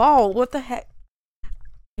their fault. What the heck? I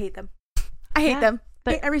hate them. I hate them.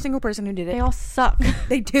 I hate every single person who did it. They all suck.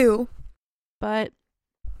 They do. But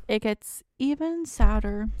it gets even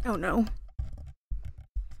sadder. Oh, no.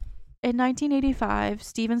 In 1985,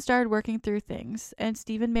 Stephen started working through things, and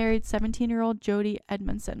Stephen married 17-year-old Jody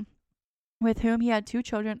Edmondson, with whom he had 2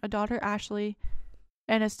 children, a daughter, Ashley,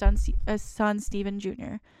 and a son, Stephen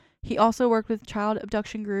Jr. He also worked with child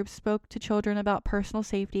abduction groups, spoke to children about personal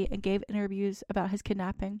safety, and gave interviews about his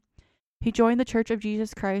kidnapping. He joined the Church of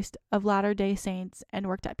Jesus Christ of Latter-day Saints and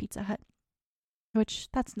worked at Pizza Hut, which,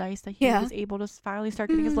 that's nice that he was able to finally start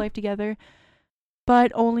getting his life together.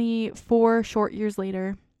 But only 4 short years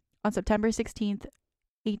later, on September 16th,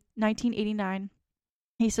 1989,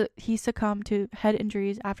 he succumbed to head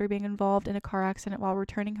injuries after being involved in a car accident while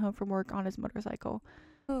returning home from work on his motorcycle.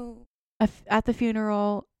 Oh. At his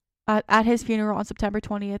funeral on September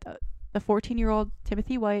 20th, the 14-year-old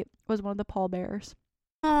Timothy White was one of the pallbearers.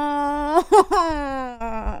 Oh.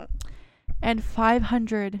 And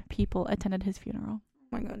 500 people attended his funeral. Oh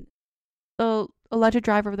my god. The alleged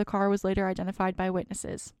driver of the car was later identified by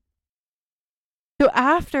witnesses. So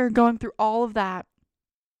after going through all that,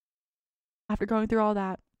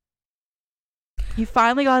 he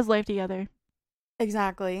finally got his life together.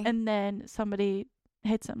 Exactly. And then somebody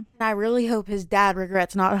hits him. And I really hope his dad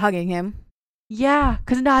regrets not hugging him. Yeah,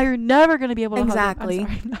 because now you're never going to be able to exactly. hug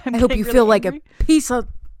him. I hope you feel like a piece of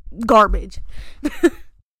garbage.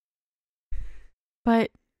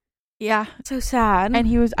 But, yeah. So sad.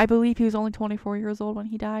 And I believe he was only 24 years old when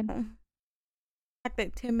he died. The fact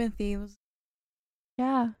that Timothy was...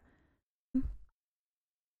 Yeah.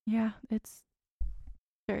 Yeah, it's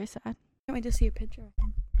very sad. Can't wait to see a picture of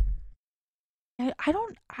him. I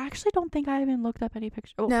actually don't think I even looked up any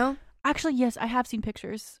pictures. Oh, no? Actually, yes, I have seen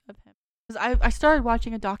pictures of him. Because I started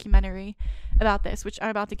watching a documentary about this, which I'm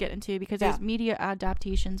about to get into because there's media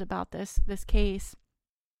adaptations about this case.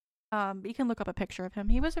 You can look up a picture of him.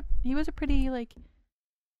 He was a pretty like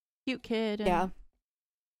cute kid. And yeah.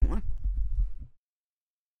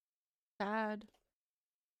 sad.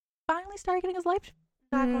 Finally started getting his life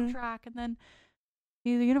back on track, and then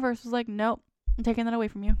the universe was like, "Nope, I'm taking that away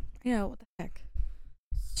from you." Yeah, what the heck?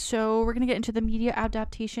 So we're gonna get into the media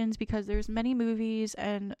adaptations because there's many movies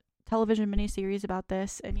and television miniseries about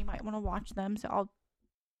this, and you might want to watch them. So I'll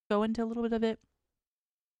go into a little bit of it.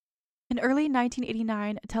 In early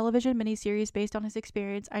 1989, a television miniseries based on his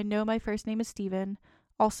experience, I Know My First Name is Steven,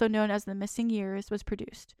 also known as The Missing Years, was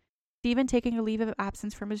produced. Steven, taking a leave of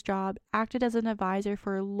absence from his job, acted as an advisor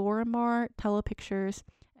for Lorimar Telepictures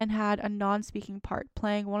and had a non-speaking part,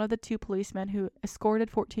 playing one of the 2 policemen who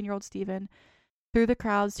escorted 14-year-old Steven through the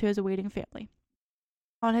crowds to his awaiting family.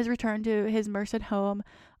 On his return to his Merced home,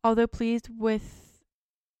 although pleased with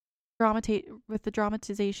the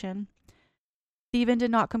dramatization, Steven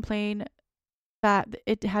did not complain that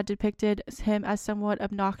it had depicted him as somewhat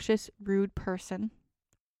obnoxious, rude person.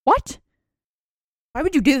 What? Why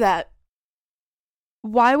would you do that?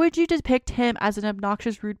 Why would you depict him as an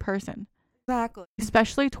obnoxious, rude person? Exactly.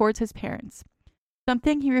 Especially towards his parents.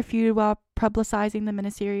 Something he refuted while publicizing the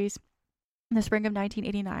miniseries in the spring of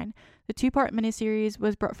 1989. The 2-part miniseries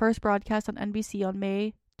was first broadcast on NBC on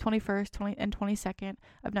May 21st and 22nd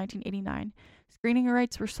of 1989. Screening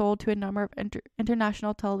rights were sold to a number of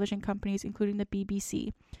international television companies, including the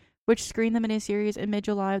BBC, which screened the miniseries in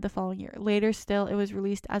mid-July of the following year. Later still, it was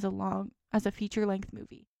released as a feature-length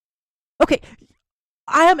movie. Okay,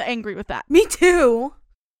 I am angry with that. Me too.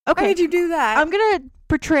 Okay. Why did you do that? I'm gonna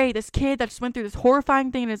portray this kid that just went through this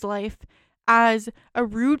horrifying thing in his life as a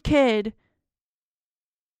rude kid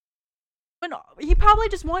when he probably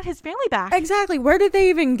just wanted his family back. Exactly. Where did they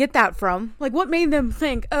even get that from? Like, what made them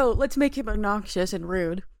think, oh, let's make him obnoxious and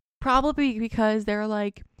rude? Probably because they're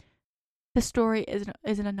like, the story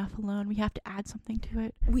isn't enough alone. We have to add something to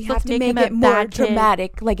it. We have to make it more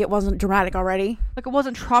dramatic, like it wasn't dramatic already. Like it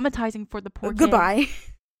wasn't traumatizing for the poor kid. Goodbye.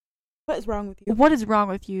 What is wrong with you? What is wrong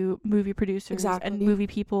with you, movie producers and movie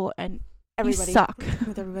people and everybody? You suck.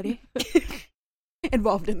 With everybody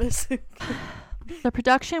involved in this. The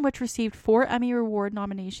production, which received 4 Emmy Award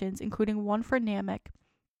nominations, including 1 for Namek,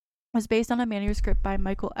 was based on a manuscript by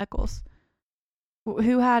Michael Eccles,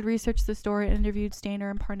 who had researched the story and interviewed Stayner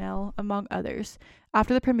and Parnell, among others.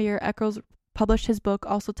 After the premiere, Eccles published his book,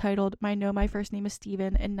 also titled I Know My First Name is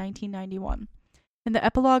Steven, in 1991. In the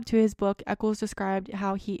epilogue to his book, Eccles described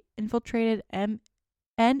how he infiltrated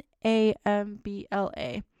NAMBLA.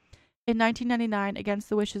 In 1999, against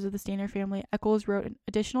the wishes of the Stayner family, Eccles wrote an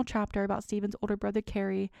additional chapter about Steven's older brother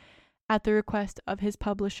Carey at the request of his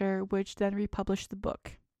publisher, which then republished the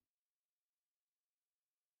book.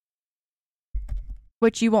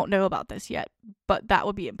 Which you won't know about this yet, but that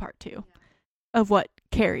will be in part 2 of what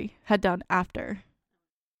Carey had done after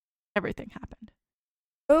everything happened.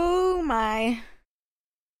 Oh my.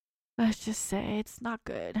 Let's just say it's not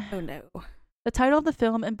good. Oh no. The title of the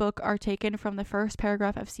film and book are taken from the first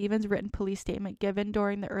paragraph of Steven's written police statement given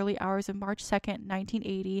during the early hours of March 2nd,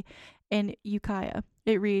 1980 in Ukiah.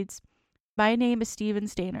 It reads, My name is Steven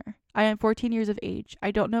Stayner. I am 14 years of age.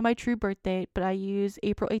 I don't know my true birth date, but I use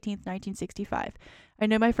April 18th, 1965. I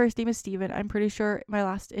know my first name is Steven. I'm pretty sure my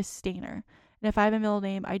last is Stayner. And if I have a middle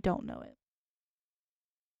name, I don't know it.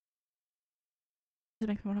 Does it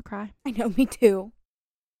make me want to cry? I know, me too.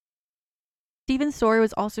 Stephen's story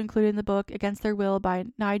was also included in the book Against Their Will by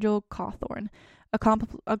Nigel Cawthorne, a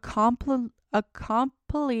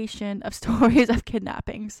compilation of stories of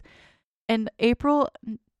kidnappings. In April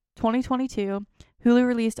 2022, Hulu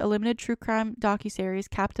released a limited true crime docuseries,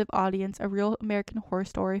 Captive Audience, a real American horror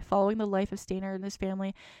story following the life of Stayner and his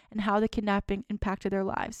family and how the kidnapping impacted their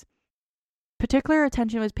lives. Particular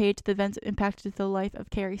attention was paid to the events that impacted the life of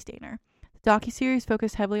Carrie Stayner. The docuseries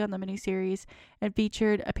focused heavily on the miniseries and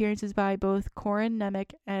featured appearances by both Corin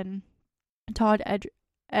Nemec and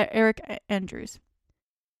Eric Andrews.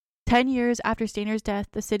 10 years after Stayner's death,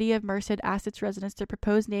 the city of Merced asked its residents to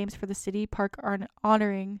propose names for the city park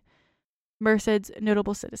honoring Merced's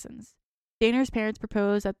notable citizens. Stayner's parents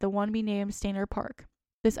proposed that the one be named Stayner Park.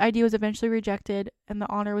 This idea was eventually rejected, and the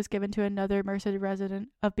honor was given to another Merced resident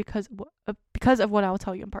because of what I will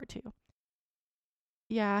tell you in part 2.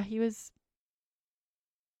 Yeah, he was...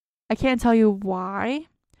 I can't tell you why,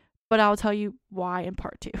 but I'll tell you why in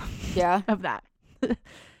part 2 Yeah. of that.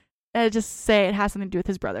 And just say it has something to do with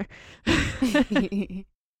his brother.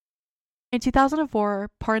 In 2004,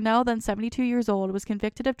 Parnell, then 72 years old, was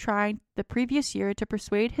convicted of trying the previous year to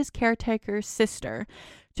persuade his caretaker's sister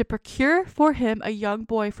to procure for him a young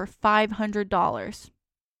boy for $500.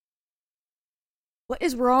 What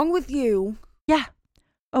is wrong with you? Yeah.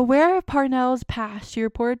 Aware of Parnell's past, she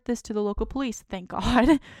reported this to the local police, thank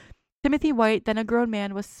God. Timothy White, then a grown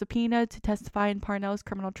man, was subpoenaed to testify in Parnell's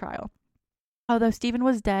criminal trial. Although Stephen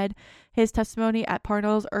was dead, his testimony at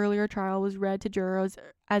Parnell's earlier trial was read to jurors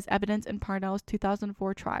as evidence in Parnell's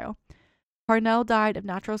 2004 trial. Parnell died of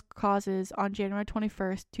natural causes on January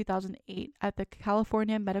 21st, 2008 at the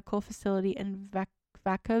California Medical Facility in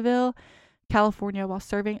Vacaville, California, while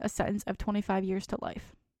serving a sentence of 25 years to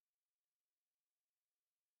life.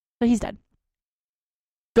 So he's dead.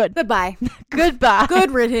 Good. Goodbye. Goodbye.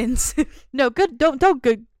 Good riddance. No, good. Don't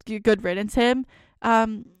good riddance him.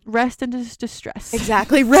 Rest in distress.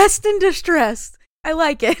 Exactly. Rest in distress. I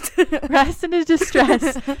like it. Rest in his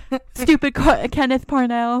distress. Stupid Kenneth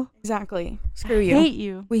Parnell. Exactly. Screw you. I hate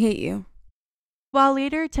you. We hate you. While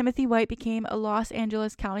later, Timothy White became a Los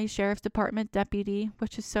Angeles County Sheriff's Department deputy,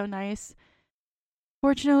 which is so nice.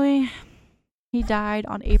 Fortunately, he died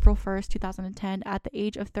on April 1st, 2010, at the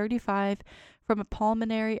age of 35 from a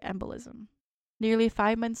pulmonary embolism. Nearly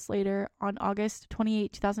 5 months later, on August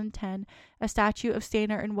 28, 2010, a statue of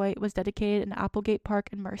Stayner and White was dedicated in Applegate Park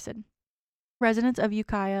in Merced. Residents of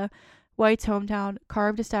Ukiah, White's hometown,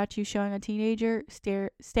 carved a statue showing a teenager,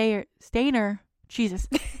 Stayner, Jesus,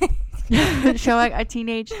 showing a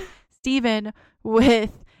teenage Stephen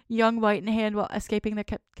with young White in hand while escaping the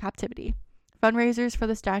captivity. Fundraisers for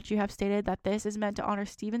the statue have stated that this is meant to honor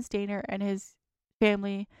Stephen Stayner and his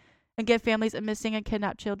family and give families of missing and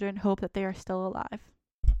kidnapped children hope that they are still alive.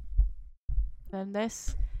 Then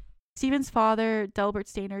this. Stephen's father, Delbert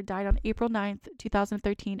Stayner, died on April 9th,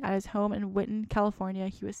 2013 at his home in Winton, California.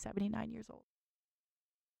 He was 79 years old.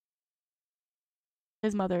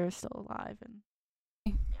 His mother is still alive, and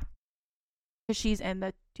because she's in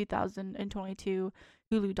the 2022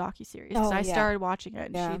 Hulu docuseries. Oh, I started watching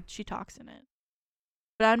it, and she talks in it.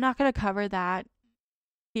 But I'm not going to cover that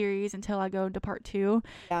series until I go into part 2,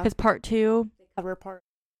 because part 2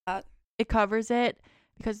 it covers it,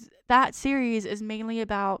 because that series is mainly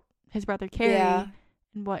about his brother Carrie and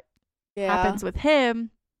what happens with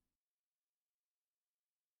him.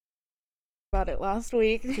 About it last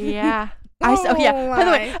week. Yeah. By the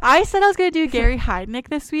way, I said I was gonna do Gary Heidnick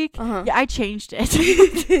this week. Yeah, I changed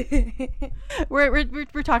it.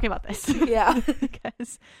 we're talking about this. Yeah.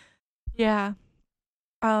 Because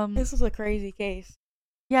this is a crazy case.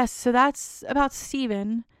 Yes, so that's about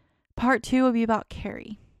Stephen. Part 2 will be about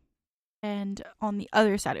Carrie. And on the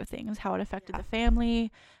other side of things, how it affected the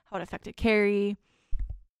family, how it affected Carrie,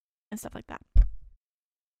 and stuff like that.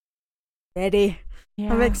 Ready.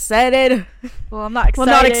 Yeah. I'm excited. Well, I'm not excited.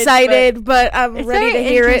 Well, not excited, but I'm ready to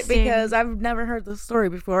hear it interesting. because I've never heard the story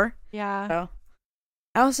before. Yeah.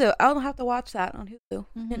 So I'll have to watch that on Hulu.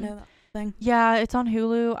 I didn't know that thing. Yeah, it's on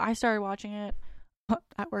Hulu. I started watching it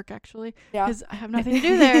at work, actually. Yeah. Because I have nothing to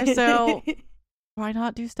do there, so why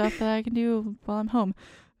not do stuff that I can do while I'm home?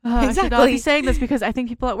 Exactly. I should not be saying this because I think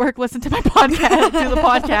people at work listen to my podcast, do the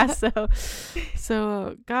podcast.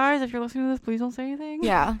 So guys, if you're listening to this, please don't say anything.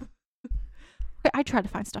 Yeah. I try to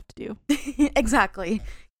find stuff to do. Exactly.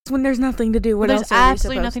 It's when there's nothing to do. What else? There's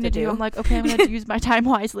absolutely nothing to do. I'm like, okay, I'm gonna use my time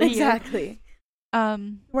wisely. Exactly. Here.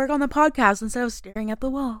 Work on the podcast instead of staring at the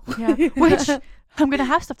wall. Yeah. Which I'm gonna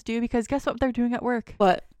have stuff to do because guess what they're doing at work?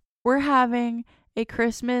 What? We're having a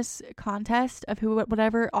Christmas contest of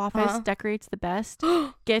whatever office decorates the best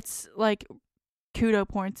gets like kudo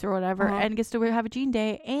points or whatever, Uh-huh. and gets to have a jean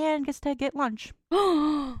day and gets to get lunch.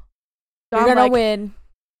 You're I'm gonna like, win.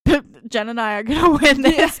 Jen and I are gonna win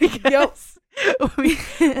this because Yep.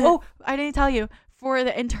 oh, I didn't tell you, for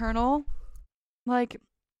the internal like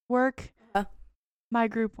work, my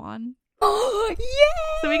group won. Oh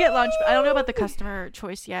yeah! So we get lunch, but I don't know about the customer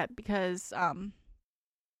choice yet because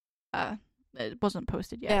it wasn't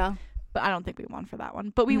posted yet. Yeah. But I don't think we won for that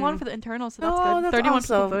one. But we won for the internal, so that's Oh, good. that's 31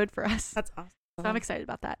 people awesome. voted for us. That's awesome. So I'm excited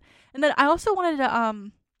about that. And then I also wanted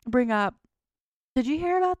to bring up, did you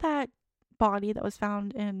hear about that body that was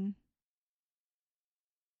found in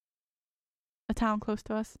a town close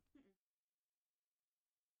to us?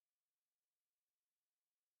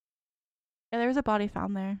 Yeah, there was a body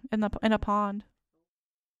found there in a pond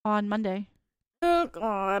on Monday. Oh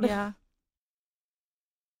God. Yeah.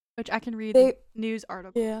 Which I can read the news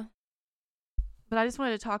article. Yeah. But I just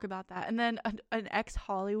wanted to talk about that. And then an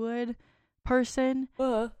ex-Hollywood person,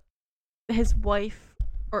 his wife,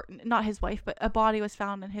 or not his wife, but a body was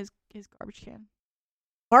found in his garbage can.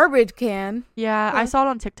 Garbage can. Yeah, I saw it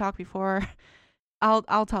on TikTok before.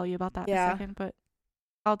 I'll tell you about that in a second, but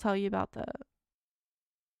I'll tell you about the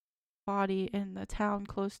body in the town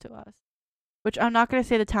close to us. Which I'm not going to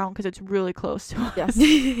say the town because it's really close to us.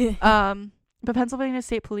 Yes. But Pennsylvania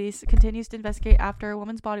State Police continues to investigate after a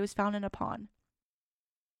woman's body was found in a pond.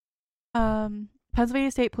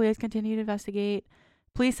 Pennsylvania State Police continue to investigate.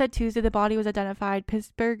 Police said Tuesday the body was identified.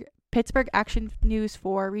 Pittsburgh Action News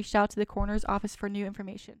 4 reached out to the coroner's office for new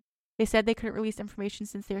information. They said they couldn't release information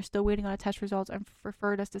since they are still waiting on test results and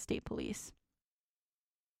referred us to state police.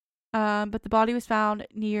 But the body was found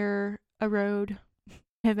near a road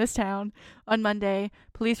in this town on Monday.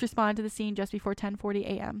 Police responded to the scene just before 10:40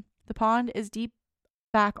 a.m. The pond is deep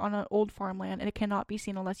back on an old farmland, and it cannot be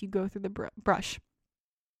seen unless you go through the brush.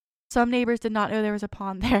 Some neighbors did not know there was a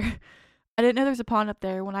pond there. I didn't know there was a pond up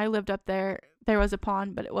there. When I lived up there, there was a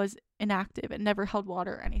pond, but it was inactive. It never held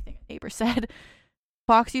water or anything, a neighbor said.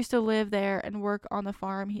 Fox used to live there and work on the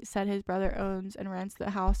farm. He said his brother owns and rents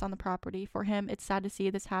the house on the property. For him, it's sad to see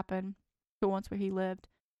this happen to once where he lived.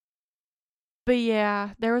 But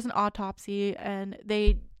yeah, there was an autopsy, and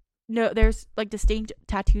there's like distinct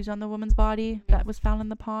tattoos on the woman's body that was found in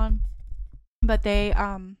the pond, but they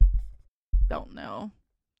don't know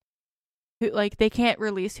who, like, they can't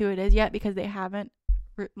release who it is yet because they haven't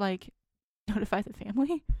notified the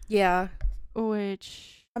family. Yeah.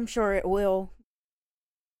 Which I'm sure it will.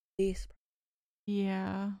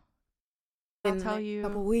 Yeah. In I'll tell you. A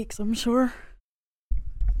couple weeks, I'm sure.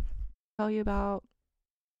 Tell you about.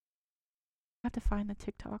 I have to find the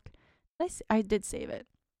TikTok. I did save it.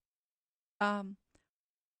 I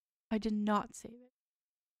did not save it.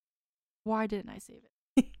 Why didn't I save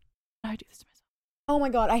it? I do this to myself. Oh my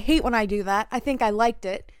God, I hate when I do that. I think I liked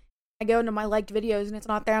it. I go into my liked videos and it's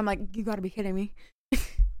not there. I'm like, you gotta be kidding me.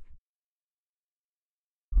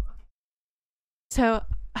 So,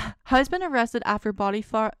 husband arrested after body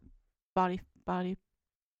part found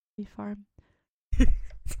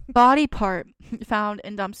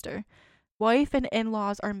in dumpster. Wife and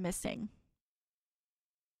in-laws are missing.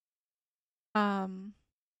 But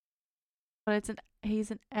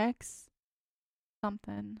he's an ex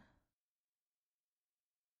something.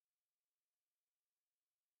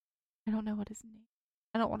 I don't know what his name.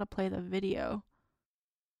 I don't want to play the video.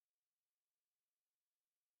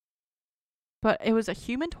 But it was a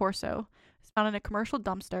human torso. It's found in a commercial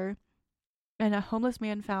dumpster, and a homeless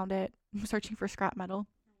man found it searching for scrap metal.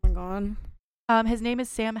 Oh my God. His name is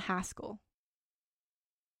Sam Haskell.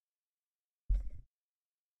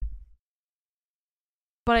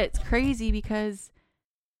 But it's crazy because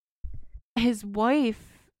his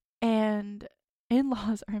wife and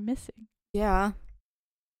in-laws are missing. Yeah.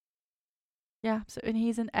 Yeah, and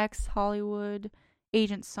he's an ex-Hollywood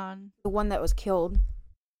agent's son. The one that was killed,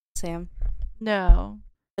 Sam. No.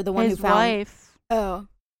 Or the one his who found... wife Oh.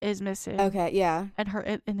 is missing. Okay, yeah. And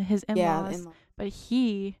his in-laws. Yeah, in-laws. But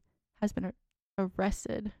he has been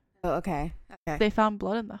arrested. Oh, okay. Okay. They found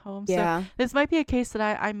blood in the home. Yeah. So this might be a case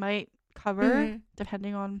that I might cover,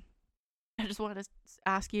 depending on... I just wanted to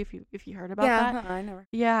ask you if you heard about that. Yeah, I never.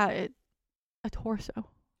 Yeah, a torso.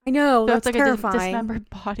 I know, So that's it's like terrifying. a dismembered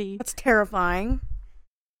body. That's terrifying.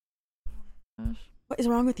 Gosh. What is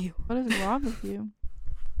wrong with you? What is wrong with you?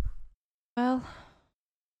 Well,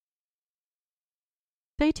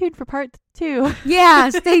 stay tuned for part 2. Yeah,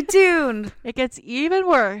 stay tuned. It gets even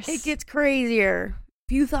worse. It gets crazier.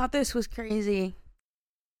 If you thought this was crazy,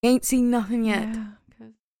 you ain't seen nothing yet. Yeah,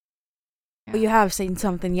 Well, you have seen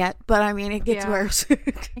something yet, but I mean, it gets worse.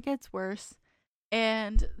 It gets worse.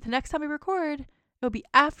 And the next time we record, It'll be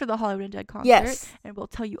after the Hollywood Undead concert. Yes. And we'll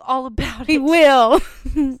tell you all about We it. will.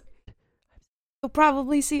 You'll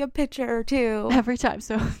probably see a picture or two. Every time.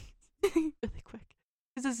 So, really quick.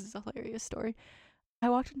 Because this is a hilarious story. I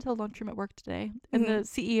walked into the lunchroom at work today, and the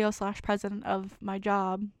CEO/president of my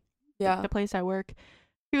job, Yeah. the place I work,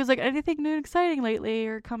 he was like, anything new and exciting lately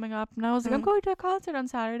or coming up? And I was like, I'm going to a concert on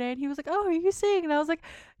Saturday. And he was like, oh, are you singing? And I was like,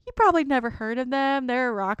 you probably never heard of them. They're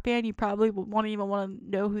a rock band. You probably won't even want to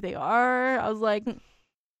know who they are. I was like, but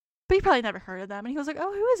you probably never heard of them. And he was like,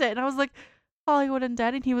 oh, who is it? And I was like, Hollywood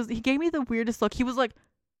Undead. And he gave me the weirdest look. He was like,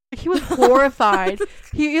 he was horrified.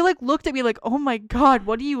 he like looked at me like, oh my God,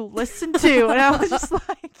 what do you listen to? And I was just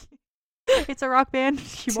like, it's a rock band.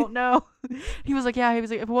 You won't know. He was like, yeah. He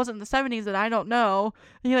was like, if it wasn't in the 70s, then I don't know.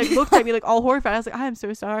 And he like looked at me like all horrified. I was like, I am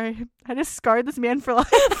so sorry. I just scarred this man for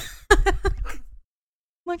life.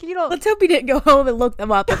 Like, you know. Let's hope he didn't go home and look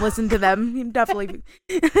them up and listen to them. He definitely.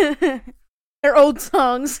 They're old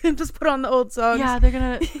songs. Just put on the old songs. Yeah, they're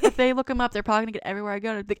gonna. If they look them up, they're probably gonna get everywhere I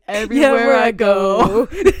go. And like, everywhere I go.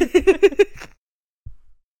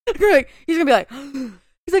 He's gonna be like.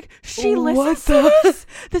 He's like, she listens to this?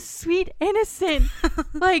 The sweet, innocent,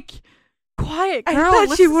 like, quiet girl. I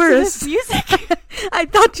thought you were to this music. I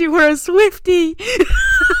thought you were a Swiftie.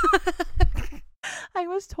 I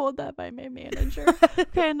was told that by my manager.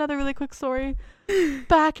 Okay, another really quick story.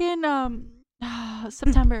 Back in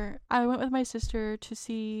September, I went with my sister to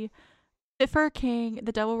see Fit for a King,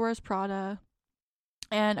 The Devil Wears Prada,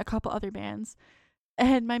 and a couple other bands.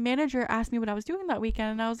 And my manager asked me what I was doing that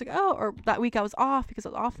weekend, and I was like, oh, or that week I was off because I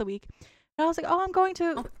was off the week. And I was like, oh, I'm going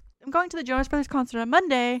to the Jonas Brothers concert on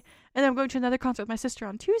Monday, and then I'm going to another concert with my sister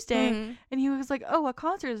on Tuesday. And he was like, oh, what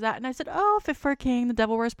concert is that? And I said, oh, Fit for a King, The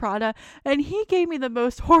Devil Wears Prada. And he gave me the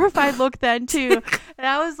most horrified look then too. And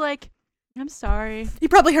I was like, I'm sorry. You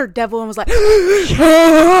probably heard Devil and was like, and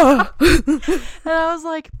I was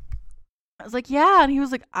like, yeah. And he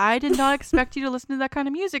was like, I did not expect you to listen to that kind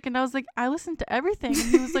of music. And I was like, I listen to everything.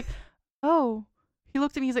 And he was like, oh. He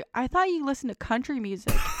looked at me. He's like, I thought you listened to country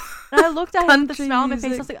music. And I looked at him with a smile on my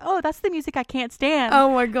face. I was like, oh, that's the music I can't stand.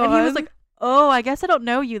 Oh my God. And he was like, oh, I guess I don't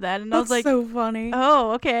know you then. And I was like, so funny.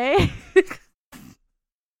 Oh, okay.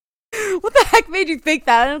 What the heck made you think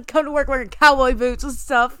that? I don't come to work wearing cowboy boots and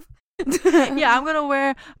stuff. Yeah, I'm gonna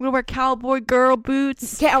wear cowboy girl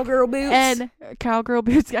boots, cowgirl boots, and cowgirl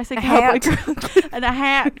boots. I say cowboy girl and a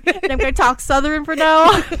hat, and I'm gonna talk Southern for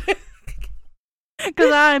now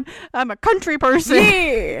because I'm a country person. Yeah,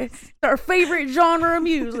 it's our favorite genre of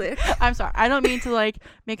music. I'm sorry, I don't mean to like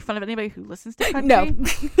make fun of anybody who listens to country. No,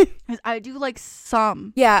 because I do like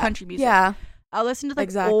some country music. Yeah, I'll listen to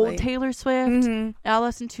like old Taylor Swift. And I'll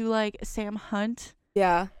listen to like Sam Hunt.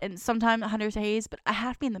 Yeah. And sometimes Hunter's Hayes, but I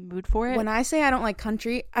have to be in the mood for it. When I say I don't like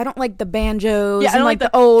country, I don't like the banjos. Yeah, I don't like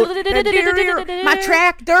the old. My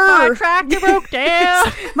tractor broke down.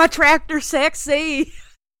 My tractor sexy.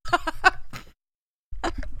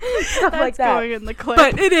 Stuff like that. Going in the clip.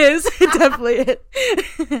 But it is. It definitely is.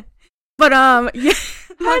 But yeah.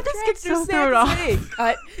 How did this get so thrown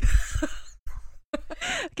off?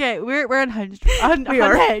 Okay, we're unhinged.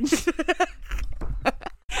 Unhinged.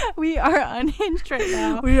 We are unhinged right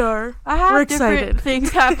now. We are. We're different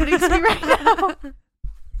things happening to me right now.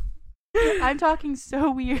 I'm talking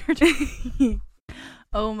so weird.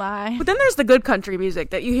 Oh my. But then there's the good country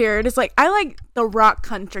music that you hear. It's like, I like the rock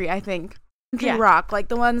country, I think. Country rock. Like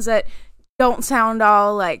the ones that don't sound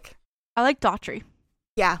all like. I like Daughtry.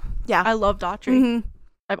 Yeah. Yeah. I love Daughtry.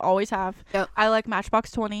 I've always have. Yep. I like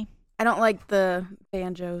Matchbox 20. I don't like the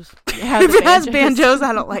banjos. Yeah, if it has banjos,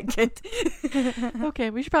 I don't like it. Okay,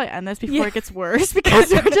 we should probably end this before it gets worse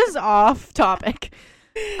because we're just off topic.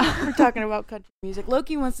 We're talking about country music.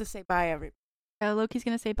 Loki wants to say bye, everybody. Loki's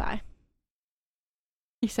going to say bye.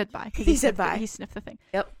 He said bye. He said bye. He sniffed the thing.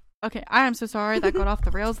 Yep. Okay, I am so sorry that got off the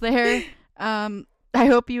rails there. I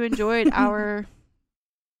hope you enjoyed our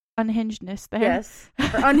unhingedness there. Yes.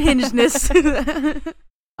 Our unhingedness.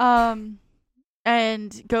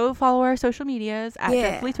 And go follow our social medias at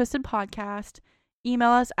Dreadfully Twisted Podcast. Email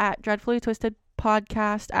us at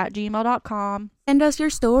dreadfullytwistedpodcast@gmail.com. Send us your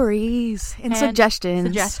stories and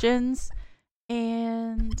suggestions.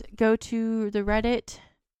 And go to the Reddit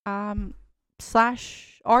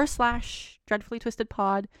 /r/Dreadfully Twisted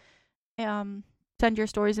Pod. Send your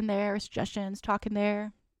stories in there, suggestions, talk in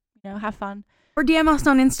there. You know, have fun. Or DM us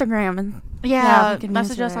on Instagram and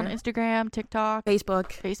message us on Instagram, TikTok,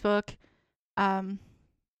 Facebook.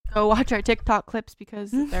 Go watch our TikTok clips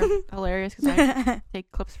because they're hilarious because I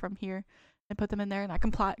take clips from here and put them in there and I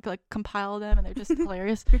compile them and they're just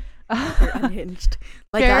hilarious. They're unhinged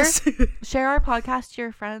like us. Share our podcast to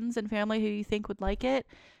your friends and family who you think would like it.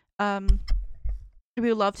 We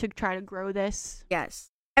would love to try to grow this. Yes.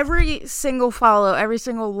 Every single follow, every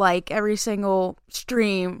single like, every single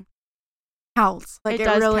stream helps. Like, it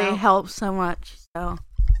really count. helps so much. So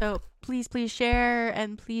please share,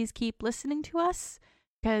 and please keep listening to us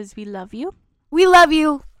because we love you. We love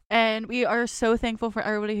you. And we are so thankful for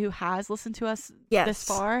everybody who has listened to us this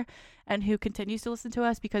far and who continues to listen to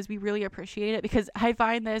us, because we really appreciate it. Because I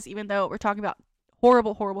find this, even though we're talking about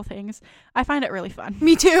horrible things, I find it really fun.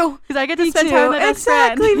 Me too. Because I get to spend time with my best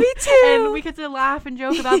friend. Me too. And we get to laugh and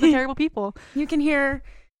joke about the terrible people. You can hear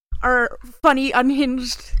our funny,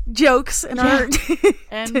 unhinged jokes and our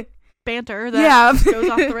and banter that goes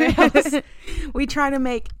off the rails. We try to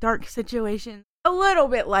make dark situations a little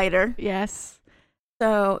bit lighter. Yes.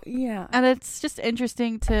 So, yeah. And it's just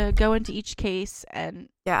interesting to go into each case and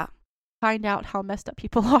find out how messed up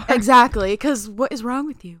people are. Exactly. Because what is wrong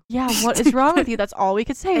with you? Yeah, what is wrong with you? That's all we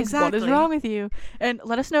could say. Exactly. What is wrong with you? And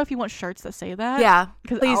let us know if you want shirts that say that. Yeah,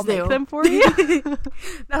 because please I'll do. make them for you.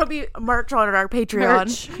 That'll be merch on our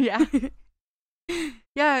Patreon. Merch.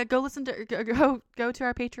 Yeah. Go listen to go to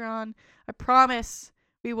our Patreon. I promise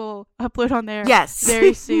we will upload on there. Yes.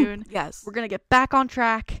 Very soon. Yes. We're gonna get back on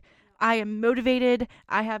track. I am motivated.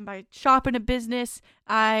 I have my shop and a business.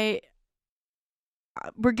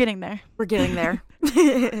 We're getting there. We're getting there.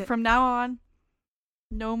 From now on,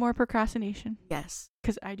 no more procrastination. Yes.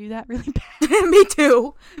 Because I do that really bad. Me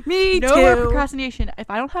too. No more procrastination. If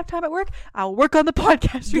I don't have time at work, I'll work on the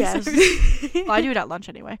podcast. Yes. Well, I do it at lunch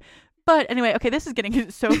anyway. But anyway, okay, this is getting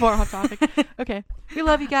so far off topic. Okay. We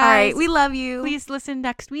love you guys. All right, we love you. Please listen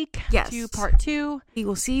next week to Yes. part 2. We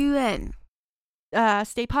will see you then.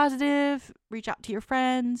 Stay positive. Reach out to your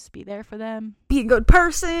friends. Be there for them. Be a good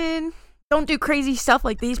person. Don't do crazy stuff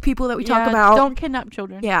like these people that we talk about. Don't kidnap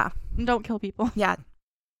children. Yeah. And don't kill people. Yeah.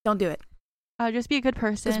 Don't do it. Just be a good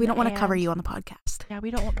person. Because we don't want to cover you on the podcast. Yeah, we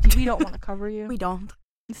don't want to cover you. We don't.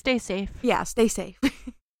 Stay safe. Yeah, stay safe.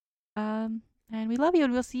 And we love you,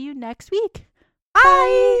 and we'll see you next week.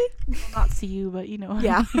 Bye. Well, not see you, but you know.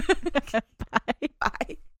 Yeah. Bye.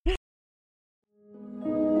 Bye.